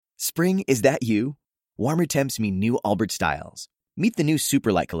Spring, is that you? Warmer temps mean new Allbirds styles. Meet the new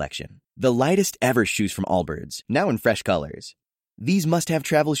Superlight collection, the lightest ever shoes from Allbirds, now in fresh colors. These must-have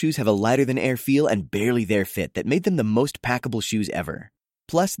travel shoes have a lighter-than-air feel and barely there fit that made them the most packable shoes ever.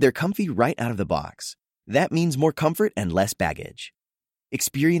 Plus, they're comfy right out of the box. That means more comfort and less baggage.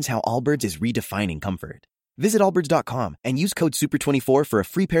 Experience how Allbirds is redefining comfort. Visit allbirds.com and use code SUPER24 for a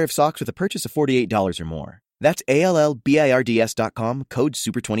free pair of socks with a purchase of $48 or more. That's ALLBIRDS.com, code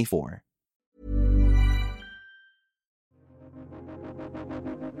SUPER24.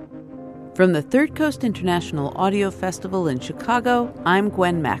 From the Third Coast International Audio Festival in Chicago, I'm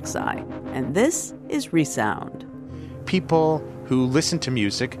Gwen Macsai, and this is Resound. People who listen to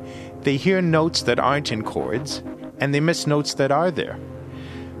music, they hear notes that aren't in chords, and they miss notes that are there.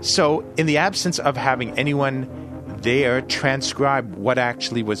 So, in the absence of having anyone there transcribe what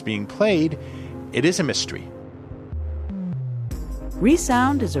actually was being played, it is a mystery.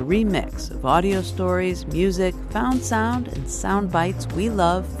 Resound is a remix of audio stories, music, found sound, and sound bites we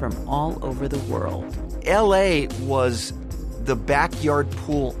love from all over the world. LA was the backyard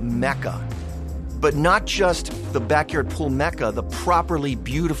pool mecca, but not just the backyard pool mecca, the properly,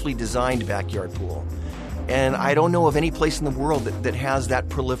 beautifully designed backyard pool. And I don't know of any place in the world that has that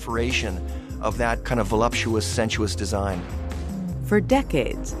proliferation of that kind of voluptuous, sensuous design. For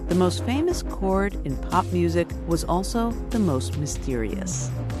decades, the most famous chord in pop music was also the most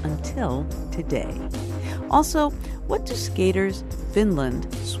mysterious, until today. Also, what do skaters, Finland,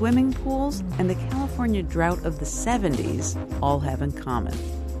 swimming pools, and the California drought of the 70s all have in common?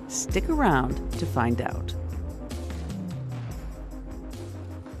 Stick around to find out.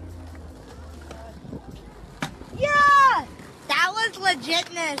 Yeah! That was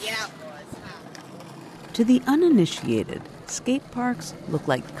legitness. Yeah, it was. To the uninitiated, skate parks look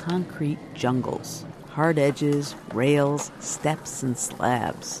like concrete jungles. Hard edges, rails, steps, and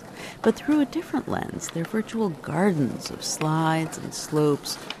slabs. But through a different lens, they're virtual gardens of slides and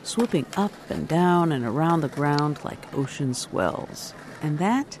slopes, swooping up and down and around the ground like ocean swells. And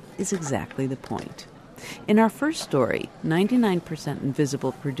that is exactly the point. In our first story, 99%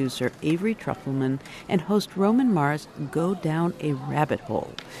 Invisible producer Avery Trufelman and host Roman Mars go down a rabbit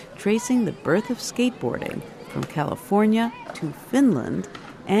hole, tracing the birth of skateboarding from California to Finland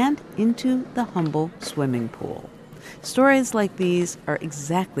and into the humble swimming pool. Stories like these are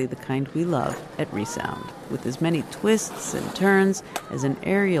exactly the kind we love at Resound, with as many twists and turns as an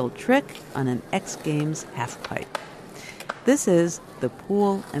aerial trick on an X Games halfpipe. This is The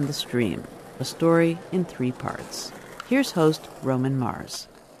Pool and the Stream, a story in 3 parts. Here's host Roman Mars.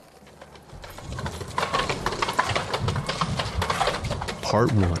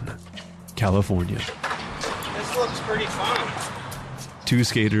 Part 1. California. This looks pretty fun. 2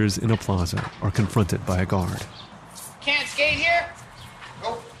 skaters in a plaza are confronted by a guard. Can't skate here?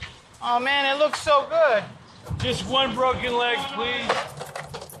 Nope. Oh man, it looks so good. Just one broken leg, please.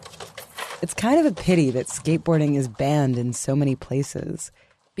 It's kind of a pity that skateboarding is banned in so many places,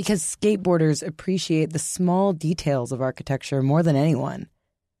 because skateboarders appreciate the small details of architecture more than anyone.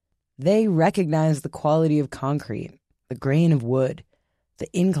 They recognize the quality of concrete, the grain of wood, the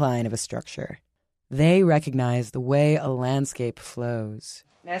incline of a structure. They recognize the way a landscape flows.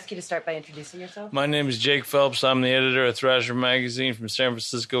 May I ask you to start by introducing yourself? My name is Jake Phelps. I'm the editor of Thrasher Magazine from San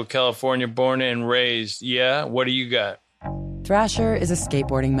Francisco, California, born and raised. Yeah, what do you got? Thrasher is a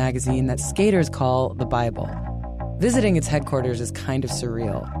skateboarding magazine that skaters call the Bible. Visiting its headquarters is kind of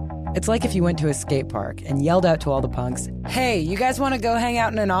surreal. It's like if you went to a skate park and yelled out to all the punks, "Hey, you guys want to go hang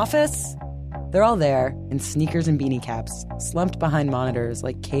out in an office?" They're all there, in sneakers and beanie caps, slumped behind monitors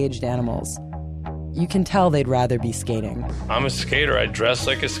like caged animals. You can tell they'd rather be skating. I'm a skater. I dress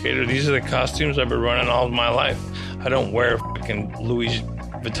like a skater. These are the costumes I've been running all of my life. I don't wear fucking Louis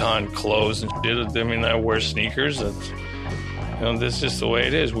Vuitton clothes and shit. I mean, I wear sneakers. This is just the way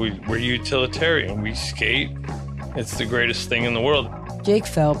it is. We're utilitarian. We skate. It's the greatest thing in the world. Jake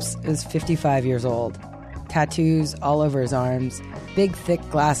Phelps is 55 years old. Tattoos all over his arms, big thick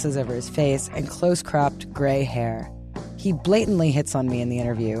glasses over his face, and close-cropped gray hair. He blatantly hits on me in the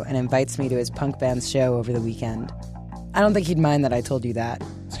interview and invites me to his punk band's show over the weekend. I don't think he'd mind that I told you that.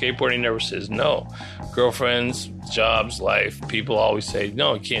 Skateboarding never says no. Girlfriends, jobs, life, people always say,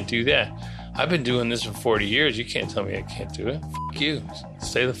 no, you can't do that. I've been doing this for 40 years. You can't tell me I can't do it. Fuck you.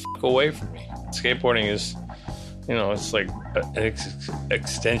 Stay the fuck away from me. Skateboarding is, it's like an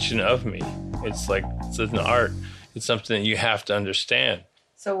extension of me. It's an art. It's something that you have to understand.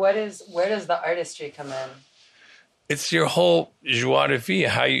 So where does the artistry come in? It's your whole joie de vivre,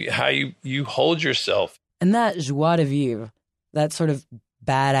 how you hold yourself. And that joie de vivre, that sort of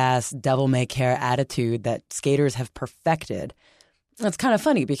badass devil-may-care attitude that skaters have perfected, That's kind of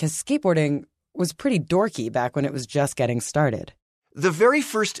funny because skateboarding was pretty dorky back when it was just getting started. The very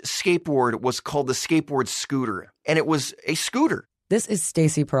first skateboard was called the skateboard scooter, and it was a scooter. This is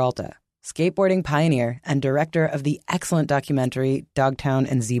Stacy Peralta, skateboarding pioneer and director of the excellent documentary Dogtown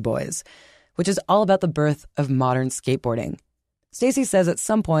and Z-Boys, which is all about the birth of modern skateboarding. Stacy says at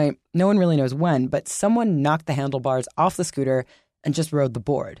some point, no one really knows when, but someone knocked the handlebars off the scooter and just rode the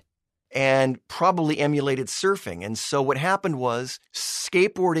board. And probably emulated surfing. And so what happened was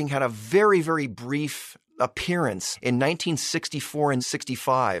skateboarding had a very, very brief appearance in 1964 and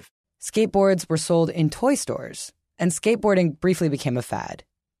 65. Skateboards were sold in toy stores, and skateboarding briefly became a fad.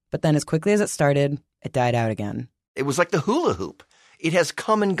 But then as quickly as it started, it died out again. It was like the hula hoop. It has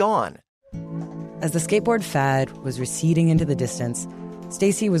come and gone. As the skateboard fad was receding into the distance,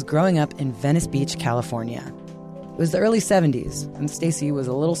 Stacy was growing up in Venice Beach, California. It was the early 70s, and Stacy was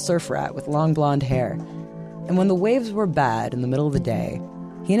a little surf rat with long blonde hair. And when the waves were bad in the middle of the day,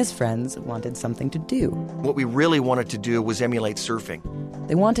 he and his friends wanted something to do. What we really wanted to do was emulate surfing.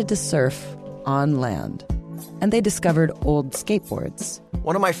 They wanted to surf on land, and they discovered old skateboards.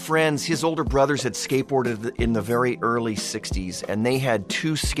 One of my friends, his older brothers had skateboarded in the very early 60s, and they had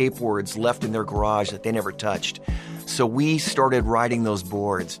 2 skateboards left in their garage that they never touched. So we started riding those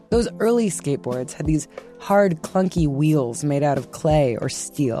boards. Those early skateboards had these hard, clunky wheels made out of clay or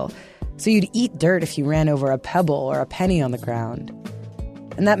steel. So you'd eat dirt if you ran over a pebble or a penny on the ground.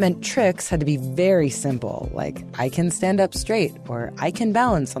 And that meant tricks had to be very simple, like I can stand up straight or I can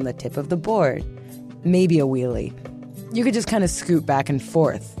balance on the tip of the board. Maybe a wheelie. You could just kind of scoot back and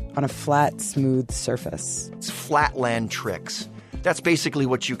forth on a flat, smooth surface. It's flatland tricks. That's basically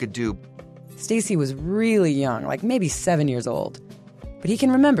what you could do. Stacy was really young, like maybe 7 years old. But he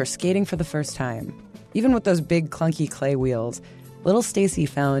can remember skating for the first time. Even with those big, clunky clay wheels, little Stacy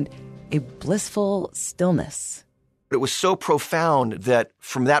found a blissful stillness. It was so profound that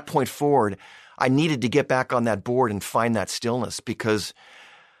from that point forward, I needed to get back on that board and find that stillness because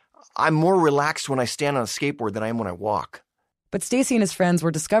I'm more relaxed when I stand on a skateboard than I am when I walk. But Stacy and his friends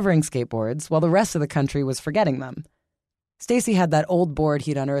were discovering skateboards while the rest of the country was forgetting them. Stacy had that old board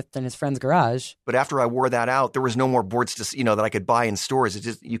he'd unearthed in his friend's garage. But after I wore that out, there was no more boards to, that I could buy in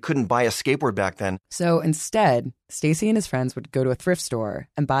stores. You couldn't buy a skateboard back then. So instead, Stacy and his friends would go to a thrift store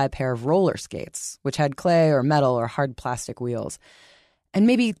and buy a pair of roller skates, which had clay or metal or hard plastic wheels. And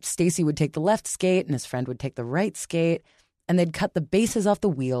maybe Stacy would take the left skate and his friend would take the right skate, and they'd cut the bases off the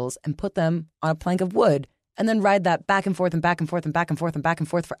wheels and put them on a plank of wood, and then ride that back and forth and back and forth and back and forth and back and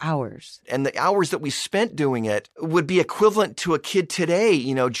forth for hours. And the hours that we spent doing it would be equivalent to a kid today,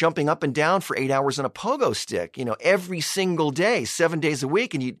 jumping up and down for 8 hours on a pogo stick, every single day, 7 days a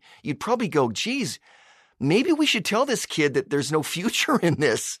week. And you'd probably go, geez, maybe we should tell this kid that there's no future in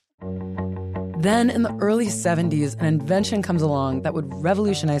this. Then in the early 70s, an invention comes along that would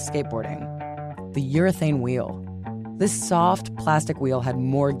revolutionize skateboarding: the urethane wheel. This soft plastic wheel had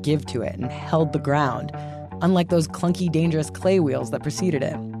more give to it and held the ground, unlike those clunky, dangerous clay wheels that preceded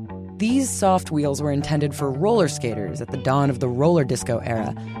it. These soft wheels were intended for roller skaters at the dawn of the roller disco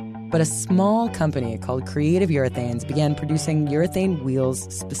era, but a small company called Creative Urethanes began producing urethane wheels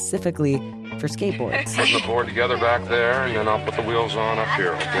specifically for skateboards. Put the board together back there, and then I'll put the wheels on up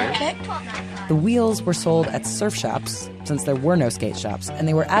here, okay? The wheels were sold at surf shops, since there were no skate shops, and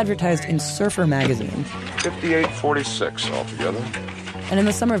they were advertised in Surfer magazine. $58.46 altogether. And in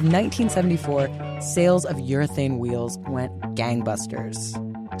the summer of 1974, sales of urethane wheels went gangbusters.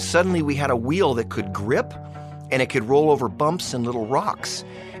 Suddenly we had a wheel that could grip, and it could roll over bumps and little rocks.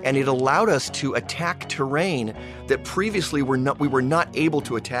 And it allowed us to attack terrain that previously we were not able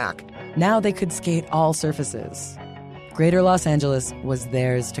to attack. Now they could skate all surfaces. Greater Los Angeles was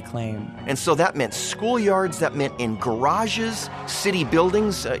theirs to claim. And so that meant schoolyards, that meant in garages, city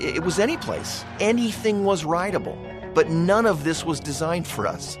buildings, it was any place. Anything was rideable. But none of this was designed for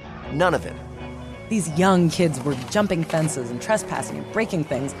us. None of it. These young kids were jumping fences and trespassing and breaking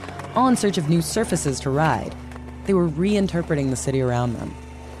things, all in search of new surfaces to ride. They were reinterpreting the city around them,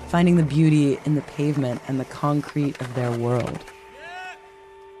 finding the beauty in the pavement and the concrete of their world.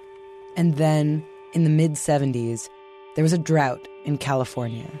 And then, in the mid-70s, there was a drought in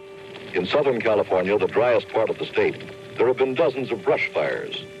California. In Southern California, the driest part of the state, there have been dozens of brush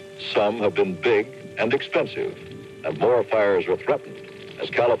fires. Some have been big and expensive, and more fires are threatened as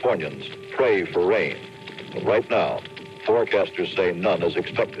Californians pray for rain. But right now, forecasters say none is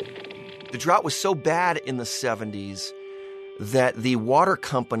expected. The drought was so bad in the 70s that the water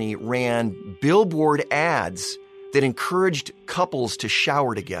company ran billboard ads that encouraged couples to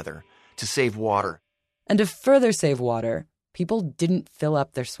shower together to save water. And to further save water, people didn't fill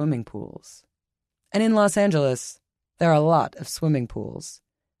up their swimming pools. And in Los Angeles, There are a lot of swimming pools,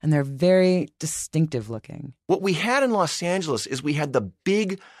 and they're very distinctive looking. What we had in Los Angeles is we had the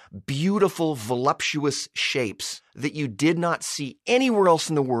big, beautiful, voluptuous shapes that you did not see anywhere else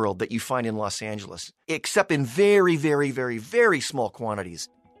in the world that you find in Los Angeles, except in very, very, very, very small quantities.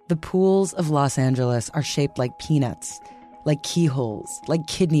 The pools of Los Angeles are shaped like peanuts, like keyholes, like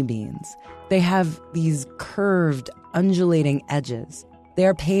kidney beans. They have these curved, undulating edges. They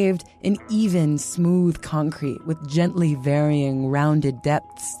are paved in even, smooth concrete with gently varying, rounded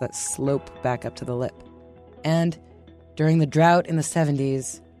depths that slope back up to the lip. And during the drought in the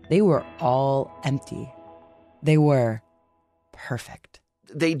 70s, they were all empty. They were perfect.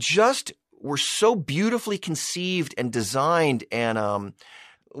 They just were so beautifully conceived and designed, and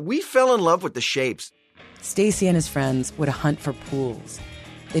we fell in love with the shapes. Stacy and his friends would hunt for pools.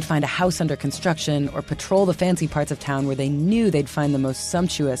 They'd find a house under construction or patrol the fancy parts of town where they knew they'd find the most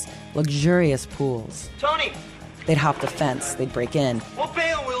sumptuous, luxurious pools. Tony! They'd hop the fence, they'd break in. We'll pay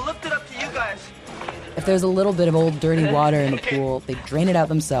and we'll lift it up to you guys. If there's a little bit of old dirty water in the pool, they'd drain it out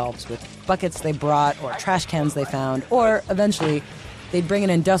themselves with buckets they brought or trash cans they found, or eventually they'd bring an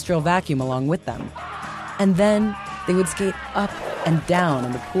industrial vacuum along with them. And then they would skate up and down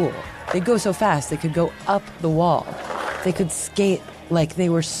in the pool. They'd go so fast they could go up the wall. They could skate like they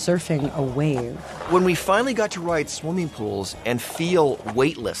were surfing a wave. When we finally got to ride swimming pools and feel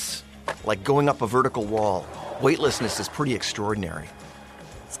weightless, like going up a vertical wall, weightlessness is pretty extraordinary.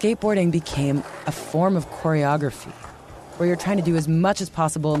 Skateboarding became a form of choreography where you're trying to do as much as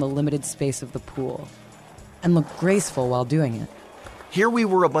possible in the limited space of the pool and look graceful while doing it. Here we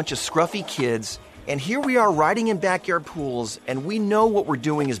were, a bunch of scruffy kids, and here we are riding in backyard pools, and we know what we're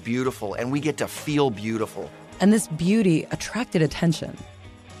doing is beautiful, and we get to feel beautiful. And this beauty attracted attention.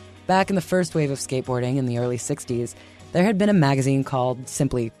 Back in the first wave of skateboarding in the early 60s, there had been a magazine called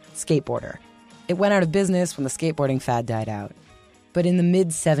simply Skateboarder. It went out of business when the skateboarding fad died out. But in the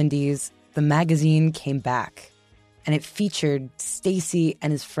mid-70s, the magazine came back, and it featured Stacy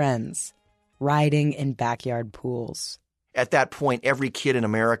and his friends riding in backyard pools. At that point, every kid in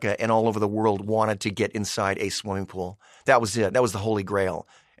America and all over the world wanted to get inside a swimming pool. That was it. That was the holy grail.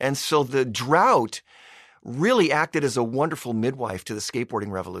 And so the drought really acted as a wonderful midwife to the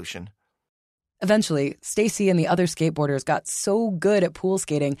skateboarding revolution. Eventually, Stacy and the other skateboarders got so good at pool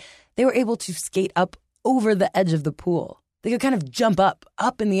skating, they were able to skate up over the edge of the pool. They could kind of jump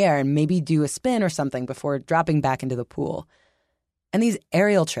up in the air and maybe do a spin or something before dropping back into the pool. And these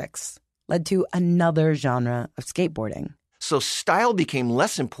aerial tricks led to another genre of skateboarding. So style became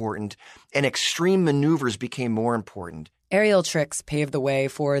less important and extreme maneuvers became more important. Aerial tricks paved the way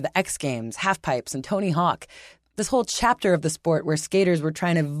for the X Games, halfpipes, and Tony Hawk. This whole chapter of the sport where skaters were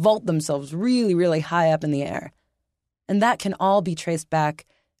trying to vault themselves really, really high up in the air. And that can all be traced back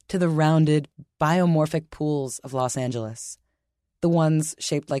to the rounded, biomorphic pools of Los Angeles. The ones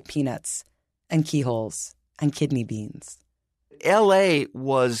shaped like peanuts and keyholes and kidney beans. LA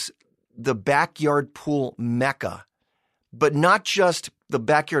was the backyard pool mecca, but not just the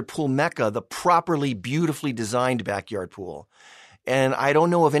backyard pool mecca, the properly, beautifully designed backyard pool. And I don't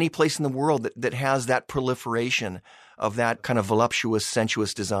know of any place in the world that has that proliferation of that kind of voluptuous,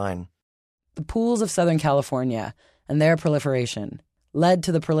 sensuous design. The pools of Southern California and their proliferation led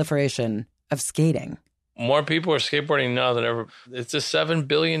to the proliferation of skating. More people are skateboarding now than ever. It's a $7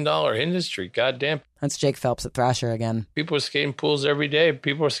 billion industry. Goddamn. That's Jake Phelps at Thrasher again. People are skating pools every day.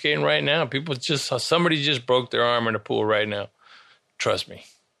 People are skating right now. Somebody just broke their arm in a pool right now. Trust me.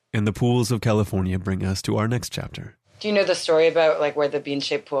 And the pools of California bring us to our next chapter. Do you know the story about like where the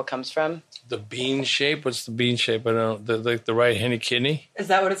bean-shaped pool comes from? The bean shape? What's the bean shape? I don't know. The right henny kidney? Is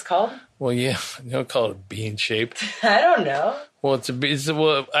that what it's called? Well, yeah. You don't call it bean shaped. I don't know. Well,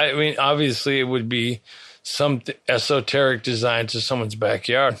 I mean, obviously it would be some esoteric design to someone's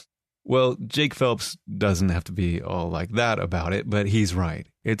backyard. Well, Jake Phelps doesn't have to be all like that about it, but he's right.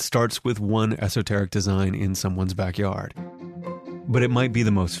 It starts with one esoteric design in someone's backyard. But it might be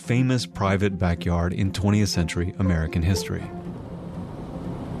the most famous private backyard in 20th century American history.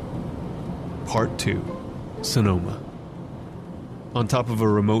 Part 2, Sonoma. On top of a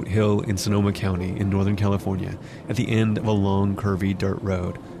remote hill in Sonoma County in Northern California, at the end of a long, curvy dirt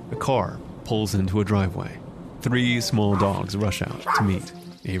road, a car pulls into a driveway. 3 small dogs rush out to meet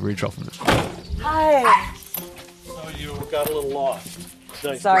Avery Trufelman. Hi. Oh, you got a little lost.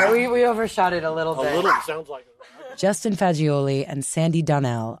 Nice. Sorry, we overshot it a little bit. A little, sounds like it. Justin Fagioli and Sandy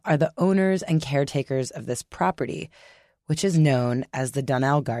Donnell are the owners and caretakers of this property, which is known as the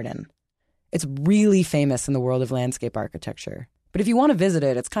Donnell Garden. It's really famous in the world of landscape architecture. But if you want to visit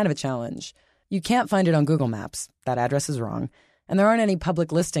it, it's kind of a challenge. You can't find it on Google Maps. That address is wrong. And there aren't any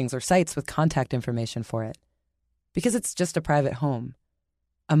public listings or sites with contact information for it. Because it's just a private home.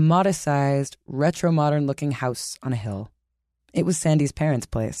 A modest-sized, retro-modern-looking house on a hill. It was Sandy's parents'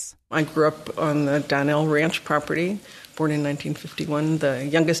 place. I grew up on the Donnell Ranch property, born in 1951, the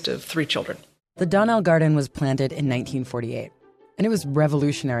youngest of 3 children. The Donnell Garden was planted in 1948, and it was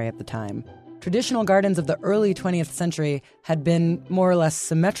revolutionary at the time. Traditional gardens of the early 20th century had been more or less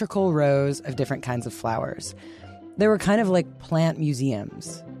symmetrical rows of different kinds of flowers. They were kind of like plant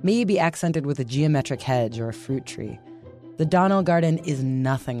museums, maybe accented with a geometric hedge or a fruit tree. The Donnell Garden is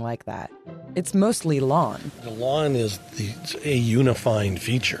nothing like that. It's mostly lawn. The lawn is a unifying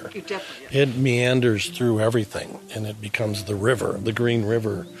feature. It meanders through everything, and it becomes the river, the green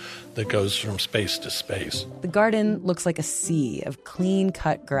river that goes from space to space. The garden looks like a sea of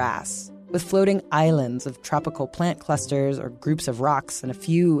clean-cut grass, with floating islands of tropical plant clusters or groups of rocks and a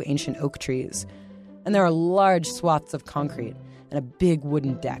few ancient oak trees. And there are large swaths of concrete and a big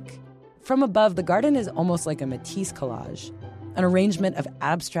wooden deck. From above, the garden is almost like a Matisse collage, an arrangement of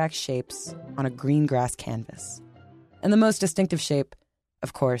abstract shapes on a green grass canvas. And the most distinctive shape,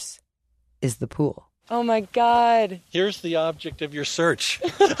 of course, is the pool. Oh my God. Here's the object of your search.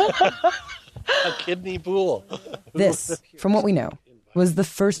 A kidney pool. This, from what we know, was the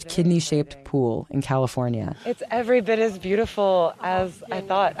first kidney-shaped pool in California. It's every bit as beautiful as I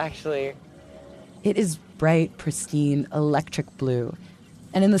thought, actually. It is bright, pristine, electric blue.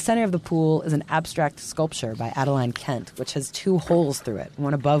 And in the center of the pool is an abstract sculpture by Adeline Kent, which has 2 holes through it,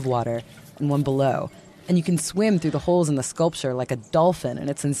 one above water and one below. And you can swim through the holes in the sculpture like a dolphin, and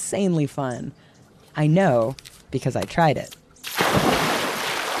it's insanely fun. I know because I tried it.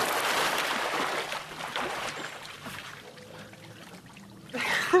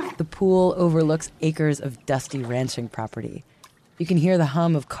 The pool overlooks acres of dusty ranching property. You can hear the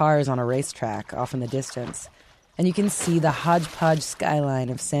hum of cars on a racetrack off in the distance, and you can see the hodgepodge skyline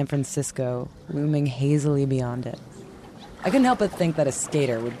of San Francisco looming hazily beyond it. I couldn't help but think that a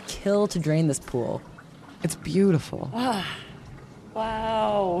skater would kill to drain this pool. It's beautiful.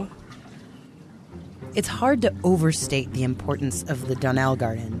 Wow. It's hard to overstate the importance of the Donnell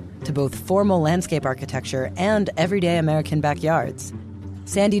Garden to both formal landscape architecture and everyday American backyards.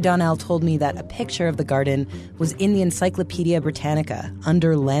 Sandy Donnell told me that a picture of the garden was in the Encyclopedia Britannica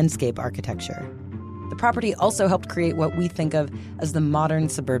under landscape architecture. The property also helped create what we think of as the modern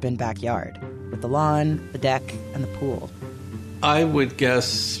suburban backyard, with the lawn, the deck, and the pool. I would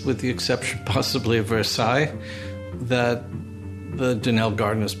guess, with the exception possibly of Versailles, that the Donnell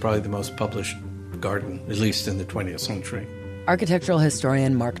Garden is probably the most published garden, at least in the 20th century. Architectural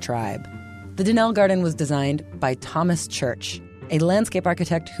historian Mark Tribe. The Donnell Garden was designed by Thomas Church, a landscape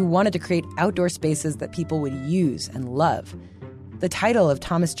architect who wanted to create outdoor spaces that people would use and love. The title of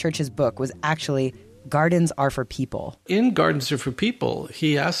Thomas Church's book was actually Gardens Are for People. In Gardens Are for People,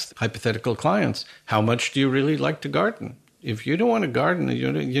 he asked hypothetical clients, how much do you really like to garden? If you don't want to garden,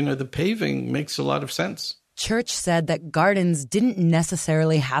 the paving makes a lot of sense. Church said that gardens didn't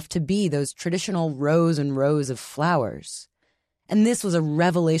necessarily have to be those traditional rows and rows of flowers. And this was a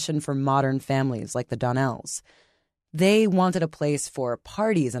revelation for modern families like the Donnells. They wanted a place for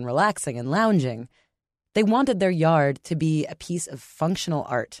parties and relaxing and lounging. They wanted their yard to be a piece of functional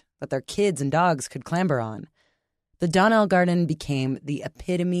art that their kids and dogs could clamber on. The Donnell Garden became the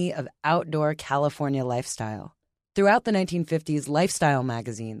epitome of outdoor California lifestyle. Throughout the 1950s, lifestyle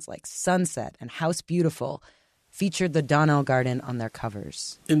magazines like Sunset and House Beautiful featured the Donnell Garden on their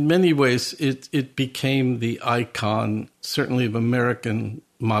covers. In many ways, it became the icon, certainly of American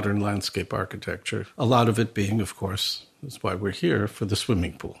modern landscape architecture. A lot of it being, of course, that's why we're here, for the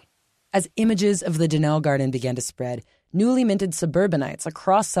swimming pool. As images of the Donnell Garden began to spread, newly minted suburbanites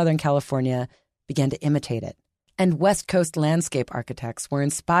across Southern California began to imitate it. And West Coast landscape architects were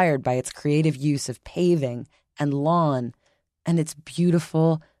inspired by its creative use of paving and lawn and its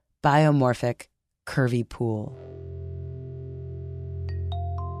beautiful, biomorphic, curvy pool.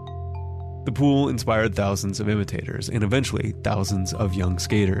 The pool inspired thousands of imitators and eventually thousands of young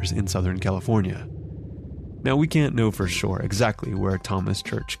skaters in Southern California. Now, we can't know for sure exactly where Thomas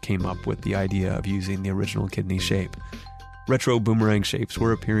Church came up with the idea of using the original kidney shape. Retro boomerang shapes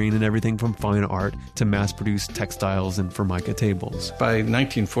were appearing in everything from fine art to mass-produced textiles and Formica tables. By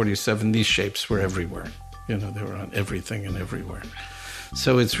 1947, these shapes were everywhere. They were on everything and everywhere.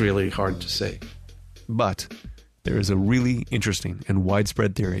 So it's really hard to say. But there is a really interesting and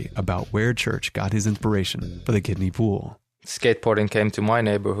widespread theory about where Church got his inspiration for the kidney pool. Skateboarding came to my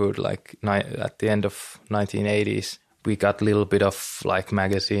neighborhood at the end of 1980s. We got a little bit of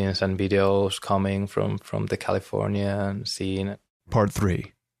magazines and videos coming from the California scene. Part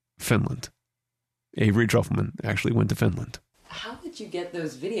 3. Finland. Avery Trufelman actually went to Finland. How did you get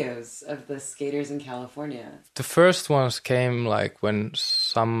those videos of the skaters in California? The first ones came like when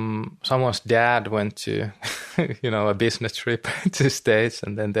someone's dad went to, a business trip to States,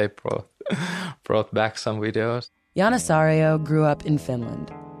 and then they brought back some videos. Jaanasaareo grew up in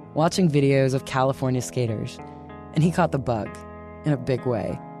Finland, watching videos of California skaters, and he caught the bug in a big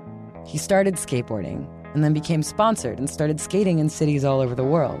way. He started skateboarding and then became sponsored and started skating in cities all over the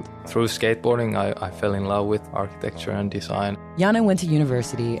world. Through skateboarding, I fell in love with architecture and design. Jaana went to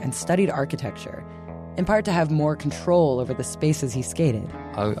university and studied architecture, in part to have more control over the spaces he skated.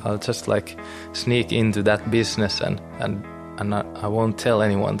 I'll just sneak into that business and I won't tell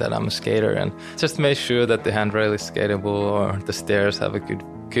anyone that I'm a skater, and just make sure that the handrail is skatable or the stairs have a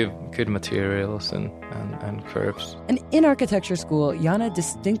good materials and curves. And in architecture school, Jaana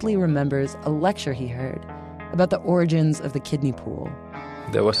distinctly remembers a lecture he heard about the origins of the kidney pool.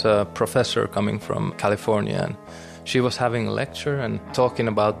 There was a professor coming from California, and she was having a lecture and talking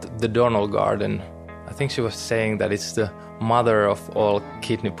about the Donnell Garden. I think she was saying that it's the mother of all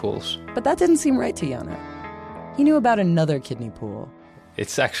kidney pools. But that didn't seem right to Jaana. He knew about another kidney pool.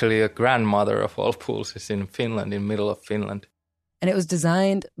 It's actually a grandmother of all pools. It's in Finland, in the middle of Finland. And it was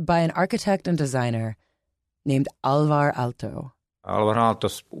designed by an architect and designer named Alvar Aalto. Alvar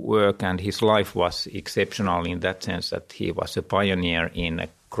Aalto's work and his life was exceptional in that sense that he was a pioneer in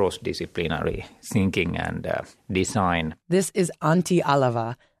cross-disciplinary thinking and design. This is Antti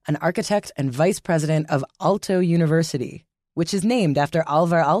Alava, an architect and vice president of Aalto University, which is named after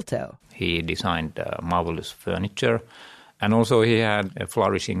Alvar Aalto. He designed marvelous furniture, and also he had a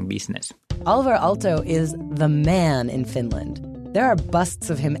flourishing business. Alvar Aalto is the man in Finland. There are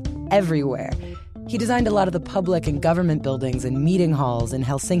busts of him everywhere. He designed a lot of the public and government buildings and meeting halls in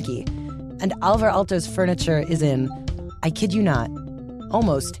Helsinki. And Alvar Aalto's furniture is in, I kid you not,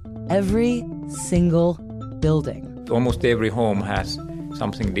 almost every single building. Almost every home has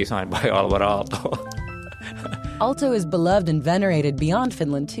something designed by Alvar Aalto. Aalto is beloved and venerated beyond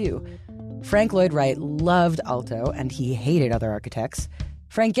Finland, too. Frank Lloyd Wright loved Aalto, and he hated other architects.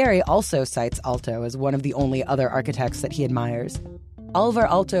 Frank Gehry also cites Aalto as one of the only other architects that he admires. Alvar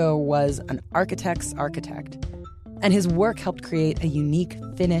Aalto was an architect's architect, and his work helped create a unique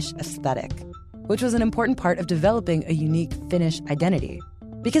Finnish aesthetic, which was an important part of developing a unique Finnish identity.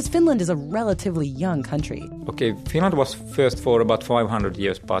 Because Finland is a relatively young country. Okay, Finland was first for about 500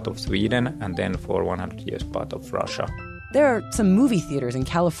 years part of Sweden, and then for 100 years part of Russia. There are some movie theaters in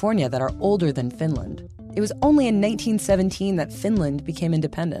California that are older than Finland. It was only in 1917 that Finland became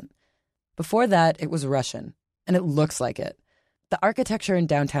independent. Before that, it was Russian, and it looks like it. The architecture in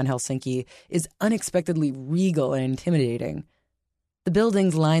downtown Helsinki is unexpectedly regal and intimidating. The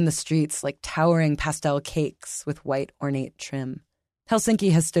buildings line the streets like towering pastel cakes with white ornate trim.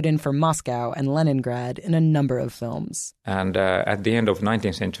 Helsinki has stood in for Moscow and Leningrad in a number of films. And at the end of the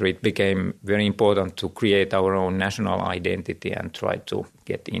 19th century, it became very important to create our own national identity and try to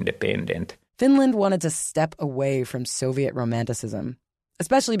get independent. Finland wanted to step away from Soviet romanticism,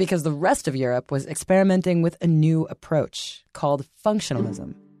 especially because the rest of Europe was experimenting with a new approach called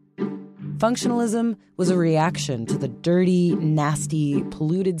functionalism. Functionalism was a reaction to the dirty, nasty,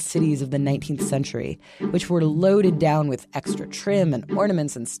 polluted cities of the 19th century, which were loaded down with extra trim and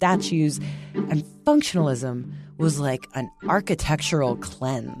ornaments and statues. And functionalism was like an architectural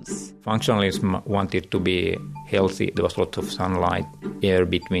cleanse. Functionalism wanted to be healthy. There was lots of sunlight, air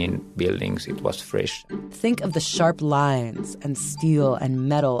between buildings. It was fresh. Think of the sharp lines and steel and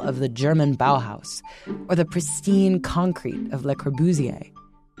metal of the German Bauhaus, or the pristine concrete of Le Corbusier.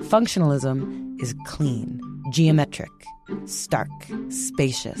 Functionalism is clean, geometric, stark,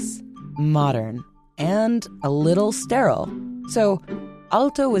 spacious, modern, and a little sterile. So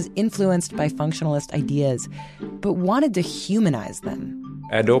Aalto was influenced by functionalist ideas, but wanted to humanize them.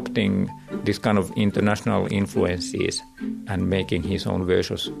 Adopting this kind of international influences and making his own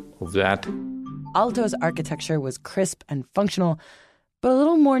versions of that. Aalto's architecture was crisp and functional, but a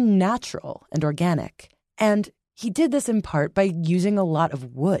little more natural and organic. And he did this in part by using a lot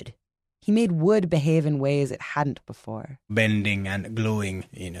of wood. He made wood behave in ways it hadn't before. Bending and gluing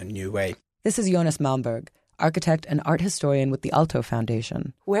in a new way. This is Jonas Malmberg, architect and art historian with the Aalto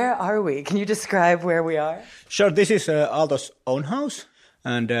Foundation. Where are we? Can you describe where we are? Sure, this is Aalto's own house,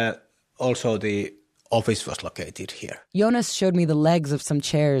 and also the office was located here. Jonas showed me the legs of some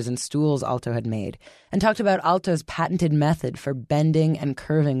chairs and stools Aalto had made, and talked about Aalto's patented method for bending and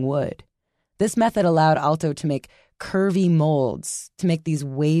curving wood. This method allowed Aalto to make curvy molds to make these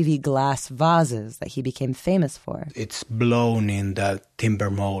wavy glass vases that he became famous for. It's blown in the timber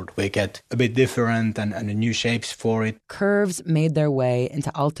mold. We get a bit different and new shapes for it. Curves made their way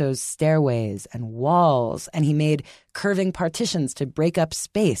into Aalto's stairways and walls, and he made curving partitions to break up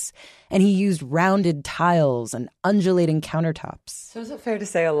space, and he used rounded tiles and undulating countertops. So is it fair to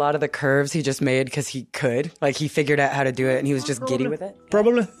say a lot of the curves he just made because he could? Like he figured out how to do it and he was just giddy with it?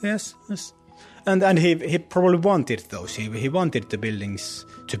 Probably, yes. And he probably wanted those. He wanted the buildings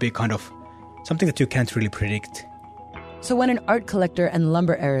to be kind of something that you can't really predict. So when an art collector and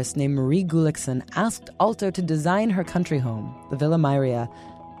lumber heiress named Marie Gulliksen asked Aalto to design her country home, the Villa Mairea,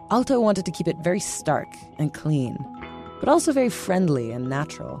 Aalto wanted to keep it very stark and clean, but also very friendly and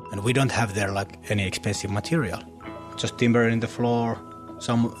natural. And we don't have there like any expensive material. Just timber in the floor,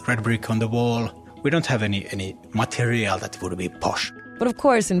 some red brick on the wall. We don't have any material that would be posh. But of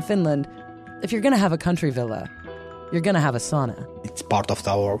course, in Finland, if you're going to have a country villa, you're going to have a sauna. It's part of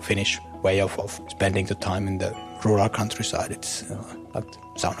our Finnish way of spending the time in the rural countryside. It's like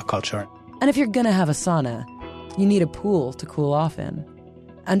sauna culture. And if you're going to have a sauna, you need a pool to cool off in.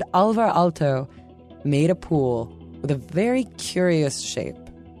 And Alvar Aalto made a pool with a very curious shape.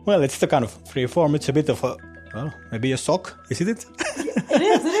 Well, it's the kind of free form. It's a bit of maybe a sock, isn't it? It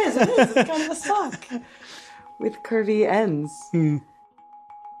is. It's kind of a sock with curvy ends.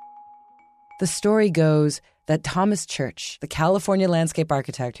 The story goes that Thomas Church, the California landscape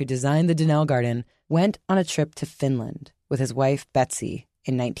architect who designed the Donnell Garden, went on a trip to Finland with his wife Betsy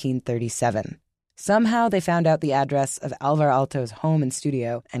in 1937. Somehow they found out the address of Alvar Aalto's home and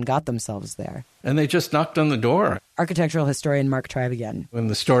studio and got themselves there. And they just knocked on the door. Architectural historian Mark Tribe again. When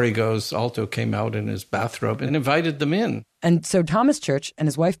the story goes, Aalto came out in his bathrobe and invited them in. And so Thomas Church and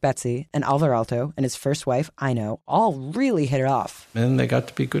his wife Betsy and Alvar Aalto and his first wife, Aino, all really hit it off. And they got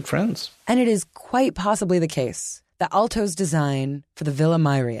to be good friends. And it is quite possibly the case that Aalto's design for the Villa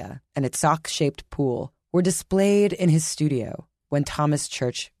Mairea and its sock-shaped pool were displayed in his studio when Thomas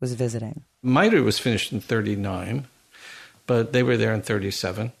Church was visiting. Mairea was finished in 1939, but they were there in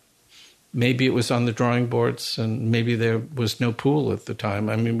 1937. Maybe it was on the drawing boards, and maybe there was no pool at the time.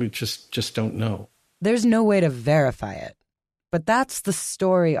 I mean, we just don't know. There's no way to verify it, but that's the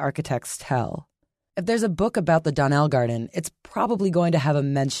story architects tell. If there's a book about the Donnell Garden, it's probably going to have a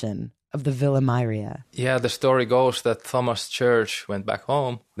mention of the Villa Mairea. Yeah, the story goes that Thomas Church went back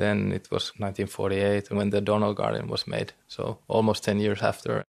home. Then it was 1948 when the Donnell Garden was made, so almost 10 years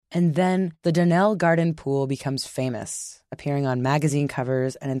after. And then the Donnell Garden pool becomes famous, appearing on magazine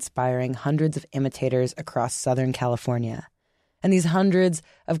covers and inspiring hundreds of imitators across Southern California. And these hundreds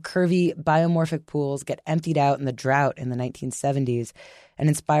of curvy biomorphic pools get emptied out in the drought in the 1970s and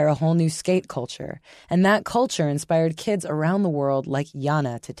inspire a whole new skate culture. And that culture inspired kids around the world like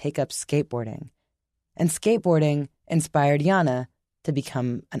Jana to take up skateboarding. And skateboarding inspired Jana to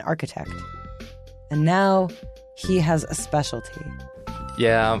become an architect. And now he has a specialty.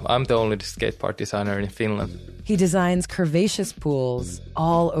 Yeah, I'm the only skate park designer in Finland. He designs curvaceous pools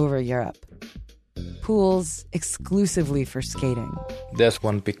all over Europe. Pools exclusively for skating. There's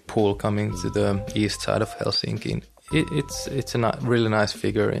one big pool coming to the east side of Helsinki. It's a really nice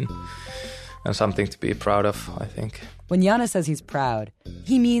figure and something to be proud of, I think. When Jana says he's proud,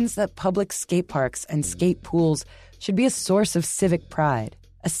 he means that public skate parks and skate pools should be a source of civic pride,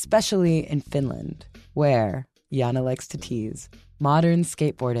 especially in Finland, where, Jana likes to tease, modern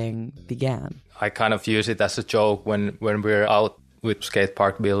skateboarding began. I kind of use it as a joke when we're out with skate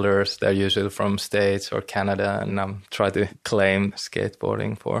park builders. They're usually from States or Canada, and try to claim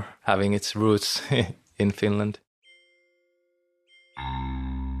skateboarding for having its roots in Finland.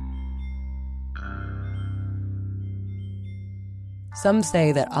 Some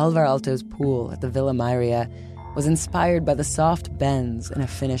say that Alvar Aalto's pool at the Villa Mairea was inspired by the soft bends in a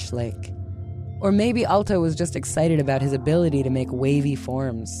Finnish lake. Or maybe Aalto was just excited about his ability to make wavy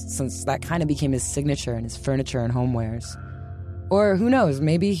forms, since that kind of became his signature in his furniture and homewares. Or who knows,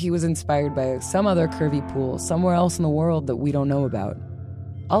 maybe he was inspired by some other curvy pool somewhere else in the world that we don't know about.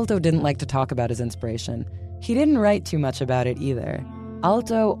 Aalto didn't like to talk about his inspiration. He didn't write too much about it either.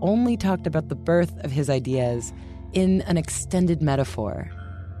 Aalto only talked about the birth of his ideas in an extended metaphor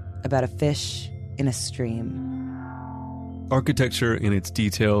about a fish in a stream. Architecture and its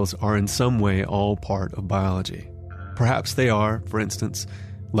details are in some way all part of biology. Perhaps they are, for instance,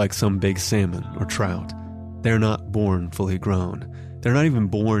 like some big salmon or trout. They're not born fully grown. They're not even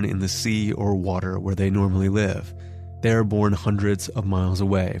born in the sea or water where they normally live. They're born hundreds of miles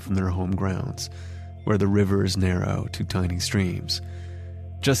away from their home grounds, where the rivers narrow to tiny streams.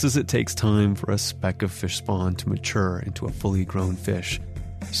 Just as it takes time for a speck of fish spawn to mature into a fully grown fish,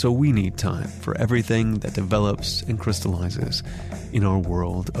 So we need time for everything that develops and crystallizes in our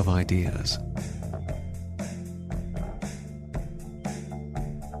world of ideas.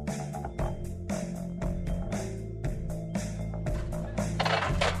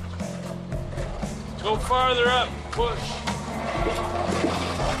 Go farther up. Push.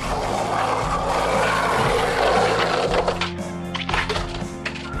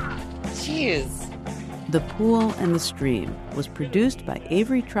 Jeez. The Pool and the Stream was produced by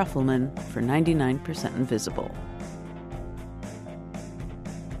Avery Trufelman for 99% Invisible.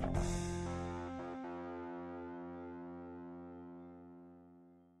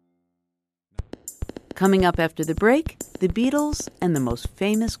 Coming up after the break, the Beatles and the most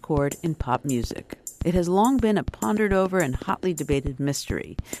famous chord in pop music. It has long been a pondered over and hotly debated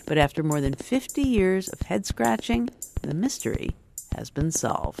mystery, but after more than 50 years of head-scratching, the mystery has been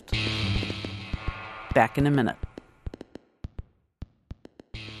solved. Back in a minute.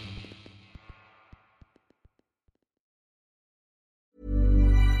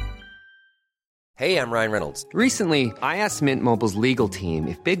 Hey, I'm Ryan Reynolds. Recently, I asked Mint Mobile's legal team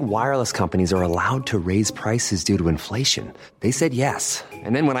if big wireless companies are allowed to raise prices due to inflation. They said yes.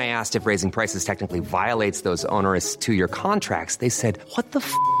 And then when I asked if raising prices technically violates those onerous 2-year contracts, they said, "What the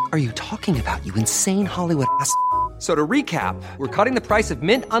f*** are you talking about, you insane Hollywood ass?" So to recap, we're cutting the price of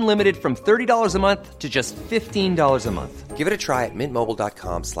Mint Unlimited from $30 a month to just $15 a month. Give it a try at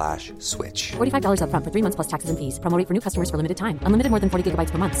mintmobile.com/switch. $45 up front for 3 months plus taxes and fees. Promo rate for new customers for limited time. Unlimited more than 40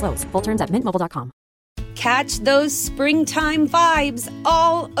 gigabytes per month. Slows full terms at mintmobile.com. Catch those springtime vibes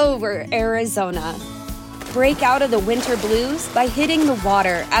all over Arizona. Break out of the winter blues by hitting the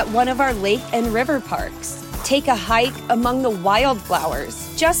water at one of our lake and river parks. Take a hike among the wildflowers.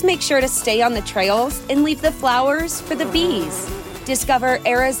 Just make sure to stay on the trails and leave the flowers for the bees. Discover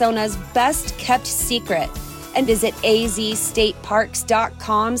Arizona's best kept secret and visit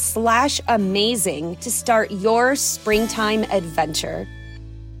azstateparks.com/amazing to start your springtime adventure.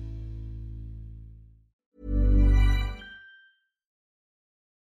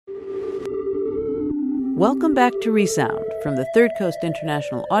 Welcome back to Resound from the Third Coast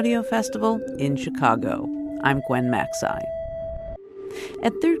International Audio Festival in Chicago. I'm Gwen Macsai.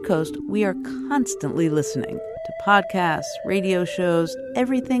 At Third Coast, we are constantly listening to podcasts, radio shows,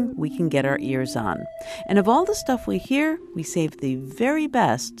 everything we can get our ears on. And of all the stuff we hear, we save the very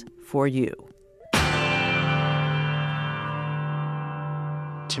best for you.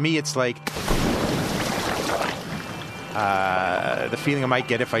 To me, it's like the feeling I might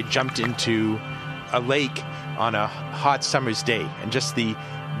get if I jumped into a lake on a hot summer's day, and just the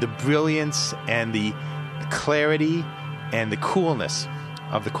brilliance and the clarity and the coolness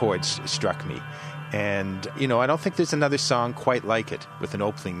of the chords struck me. And, I don't think there's another song quite like it with an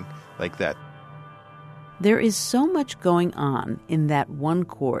opening like that. There is so much going on in that one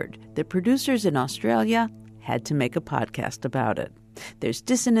chord that producers in Australia had to make a podcast about it. There's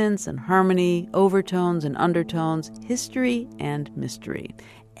dissonance and harmony, overtones and undertones, history and mystery.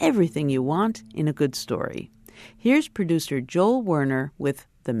 Everything you want in a good story. Here's producer Joel Werner with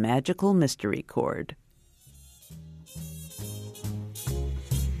The Magical Mystery Chord.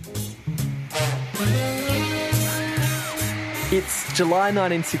 It's July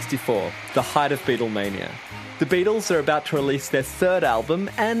 1964, the height of Beatlemania. The Beatles are about to release their third album,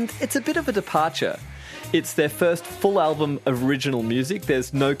 and it's a bit of a departure. It's their first full album of original music.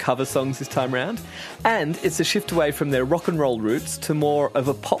 There's no cover songs this time around. And it's a shift away from their rock and roll roots to more of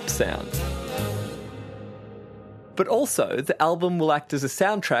a pop sound. But also, the album will act as a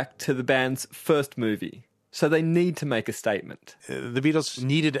soundtrack to the band's first movie. So they need to make a statement. The Beatles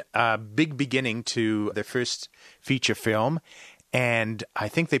needed a big beginning to their first feature film, and I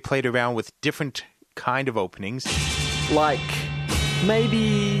think they played around with different kind of openings. Like,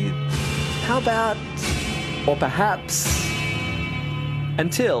 maybe, how about, or perhaps,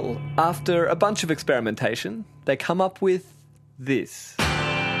 until, after a bunch of experimentation, they come up with this.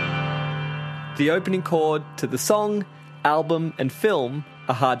 The opening chord to the song, album, and film,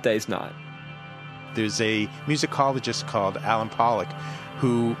 A Hard Day's Night. There's a musicologist called Alan Pollock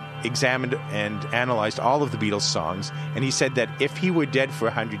who examined and analyzed all of the Beatles songs, and he said that if he were dead for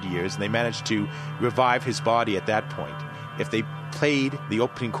 100 years and they managed to revive his body at that point, if they played the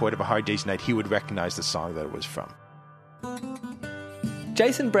opening chord of A Hard Day's Night, he would recognize the song that it was from.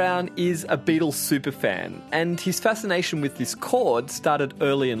 Jason Brown is a Beatles superfan, and his fascination with this chord started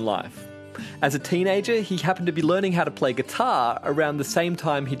early in life. As a teenager, he happened to be learning how to play guitar around the same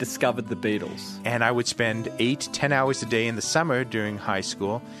time he discovered the Beatles. And I would spend 8-10 hours a day in the summer during high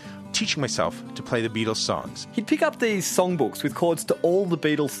school teaching myself to play the Beatles songs. He'd pick up these songbooks with chords to all the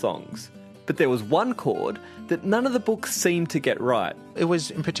Beatles songs, But there was one chord that none of the books seemed to get right. It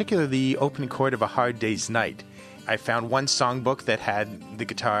was in particular the opening chord of A Hard Day's Night. I found one songbook that had the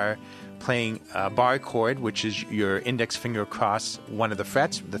guitar playing a bar chord, which is your index finger across one of the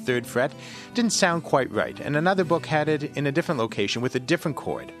frets, the third fret. Didn't sound quite right. And another book had it in a different location with a different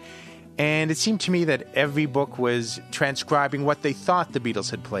chord. And it seemed to me that every book was transcribing what they thought the Beatles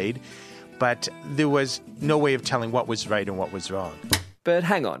had played, but there was no way of telling what was right and what was wrong. But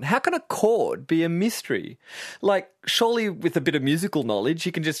hang on, how can a chord be a mystery? Like, surely with a bit of musical knowledge,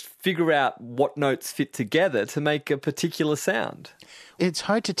 you can just figure out what notes fit together to make a particular sound. It's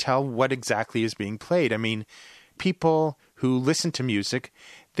hard to tell what exactly is being played. I mean, people who listen to music,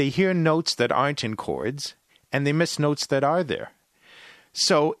 they hear notes that aren't in chords, and they miss notes that are there.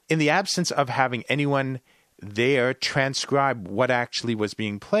 So, in the absence of having anyone there transcribe what actually was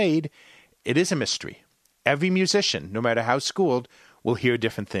being played, it is a mystery. Every musician, no matter how schooled, will hear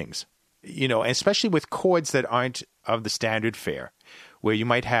different things. You know, especially with chords that aren't of the standard fare, where you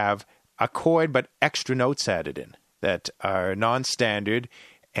might have a chord but extra notes added in that are non-standard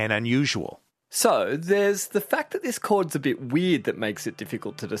and unusual. So, there's the fact that this chord's a bit weird that makes it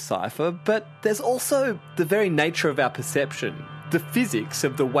difficult to decipher, but there's also the very nature of our perception, the physics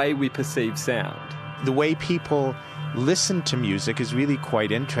of the way we perceive sound. The way people listen to music is really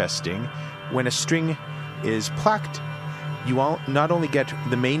quite interesting. When a string is plucked, you not only get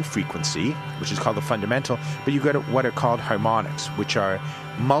the main frequency, which is called the fundamental, but you get what are called harmonics, which are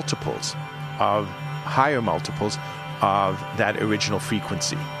higher multiples of that original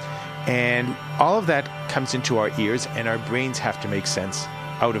frequency. And all of that comes into our ears, and our brains have to make sense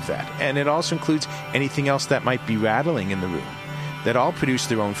out of that. And it also includes anything else that might be rattling in the room, that all produce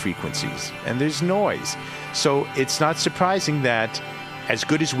their own frequencies. And there's noise. So it's not surprising that as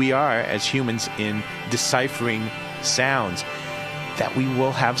good as we are as humans in deciphering sounds, that we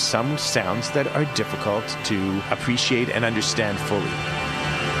will have some sounds that are difficult to appreciate and understand fully.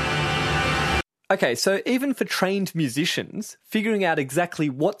 Okay, so even for trained musicians, figuring out exactly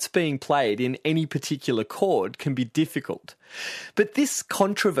what's being played in any particular chord can be difficult. But this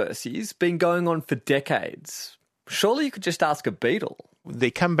controversy's been going on for decades. Surely you could just ask a Beatle.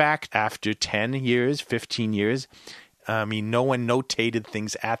 They come back after 10 years, 15 years. I mean, no one notated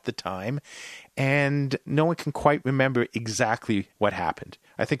things at the time, and no one can quite remember exactly what happened.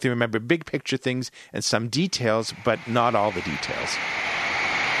 I think they remember big picture things and some details, but not all the details.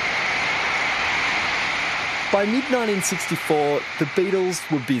 By mid-1964, the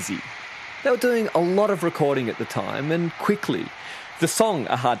Beatles were busy. They were doing a lot of recording at the time, and quickly. The song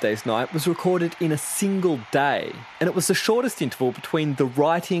A Hard Day's Night was recorded in a single day, and it was the shortest interval between the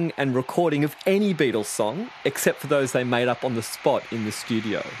writing and recording of any Beatles song, except for those they made up on the spot in the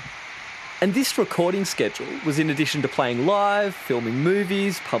studio. And this recording schedule was in addition to playing live, filming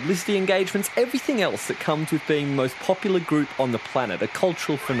movies, publicity engagements, everything else that comes with being the most popular group on the planet, a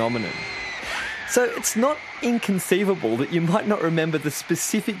cultural phenomenon. So it's not inconceivable that you might not remember the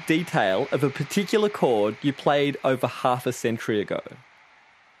specific detail of a particular chord you played over half a century ago.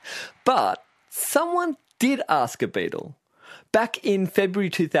 But someone did ask a Beatle. Back in February